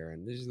out of here,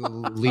 and just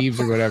leaves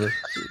or whatever.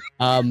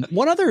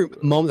 One other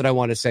moment that I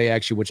want to say,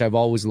 actually, which I've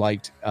always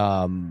liked,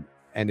 and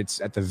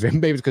it's at the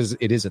maybe because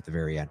it is at the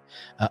very end,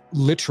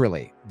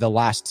 literally the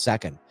last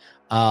second.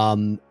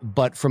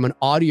 But from an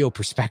audio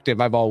perspective,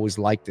 I've always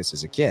liked this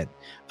as a kid,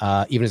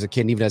 even as a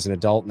kid, and even as an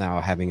adult now,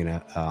 having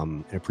an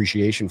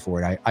appreciation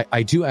for it.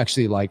 I do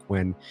actually like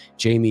when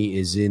Jamie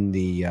is in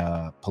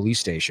the police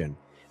station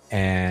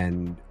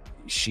and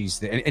she's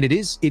there, and it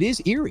is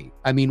eerie.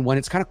 I mean, when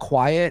it's kind of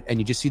quiet and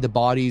you just see the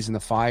bodies and the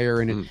fire,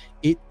 and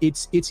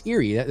it's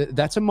eerie.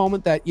 That's a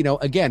moment that, you know,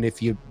 again,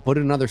 if you put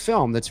in another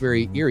film, that's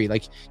very eerie.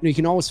 Like, you know, you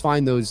can always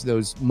find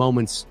those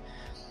moments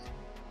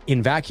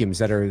in vacuums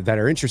that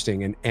are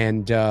interesting.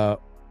 And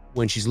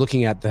when she's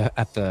looking at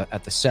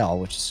the cell,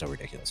 which is so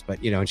ridiculous,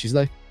 but you know, and she's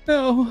like,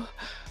 no,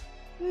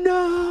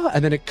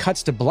 and then it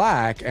cuts to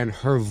black and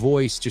her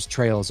voice just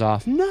trails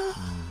off, no,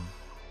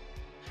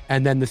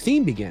 and then the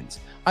theme begins.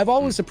 I've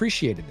always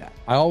appreciated that.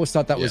 I always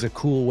thought that was a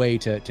cool way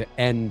to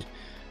end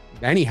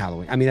any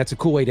Halloween. I mean, that's a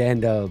cool way to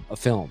end a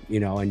film, you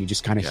know, and you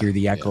just kind of hear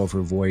the echo of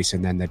her voice,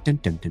 and then the dun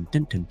dun dun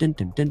dun dun dun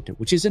dun dun,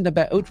 which isn't a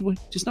bad,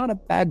 just not a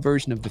bad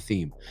version of the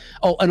theme.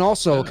 Oh, and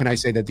also, can I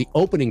say that the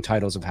opening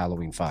titles of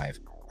Halloween 5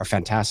 are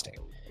fantastic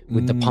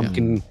with the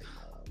pumpkin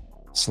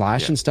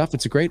slash and stuff.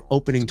 It's a great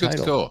opening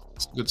title.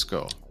 It's a good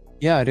score.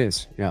 Yeah, it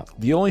is. Yeah.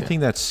 The only thing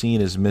that scene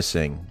is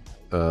missing,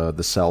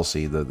 the cell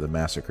scene, the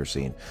massacre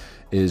scene,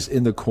 is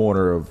in the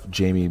corner of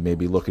Jamie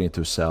maybe looking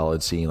into a cell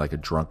and seeing like a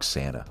drunk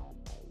Santa.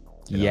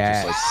 You know,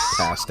 just like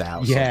passed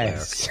out.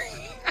 Yes.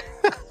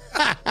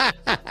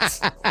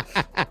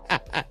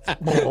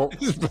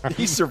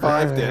 He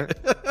survived it.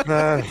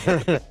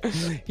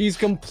 He's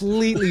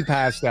completely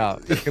passed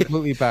out.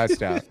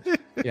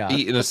 Yeah.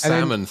 Eating a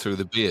salmon through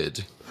the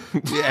beard.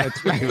 Yeah,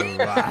 that's right.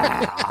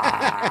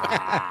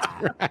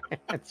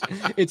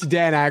 It's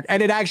Dan Aykroyd,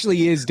 and it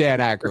actually is Dan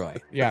Aykroyd.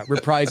 Yeah,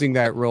 reprising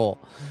that role.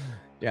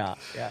 Yeah,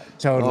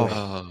 totally.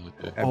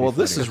 Well,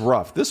 this is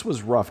rough. This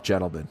was rough,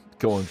 gentlemen,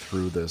 going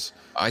through this.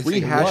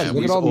 Look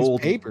at all these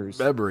papers.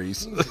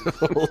 Memories.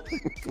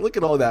 Look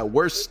at all that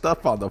worst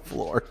stuff on the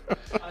floor.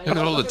 Look at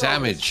all the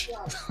damage.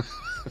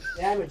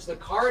 Damage, the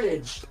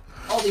carnage,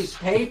 all these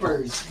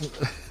papers.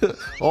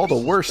 All the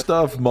worst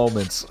stuff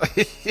moments.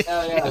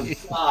 Yeah,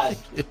 God.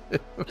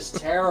 It's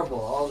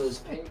terrible. All this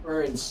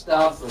paper and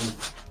stuff, and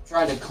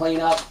trying to clean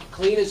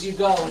as you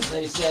go, as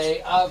they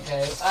say.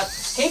 Okay,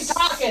 keep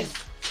talking.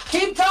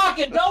 Keep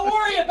talking. Don't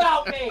worry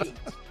about me.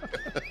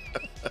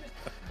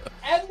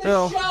 End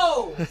the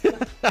show.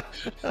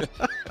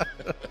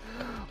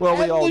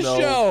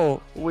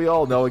 Well, we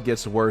all know it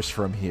gets worse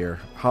from here.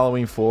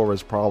 Halloween 4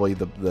 was probably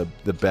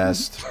the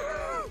best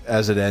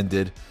as it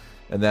ended,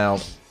 and now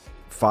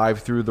 5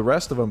 through the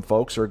rest of them,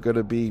 folks, are going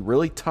to be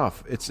really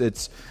tough.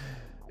 It's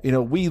you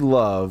know, we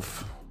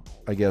love,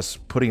 I guess,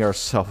 putting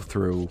ourselves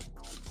through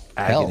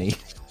agony.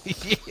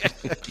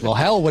 Well,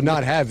 hell would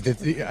not have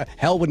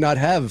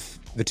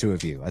the two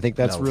of you. I think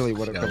that's really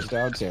what it comes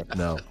down to.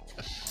 No.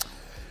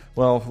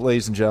 Well,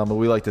 ladies and gentlemen,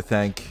 we like to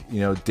thank, you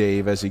know,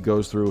 Dave as he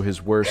goes through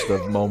his worst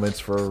of moments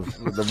for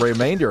the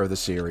remainder of the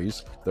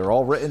series. They're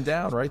all written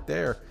down right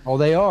there. Oh,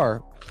 they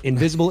are.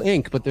 Invisible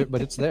ink, but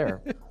it's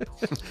there.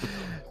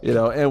 You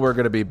know, and we're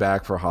going to be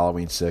back for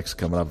Halloween 6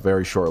 coming up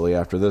very shortly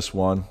after this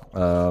one.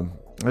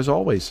 As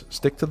always,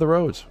 stick to the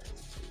roads.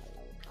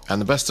 And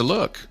the best of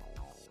luck.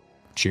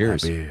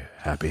 Cheers.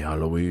 Happy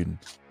Halloween.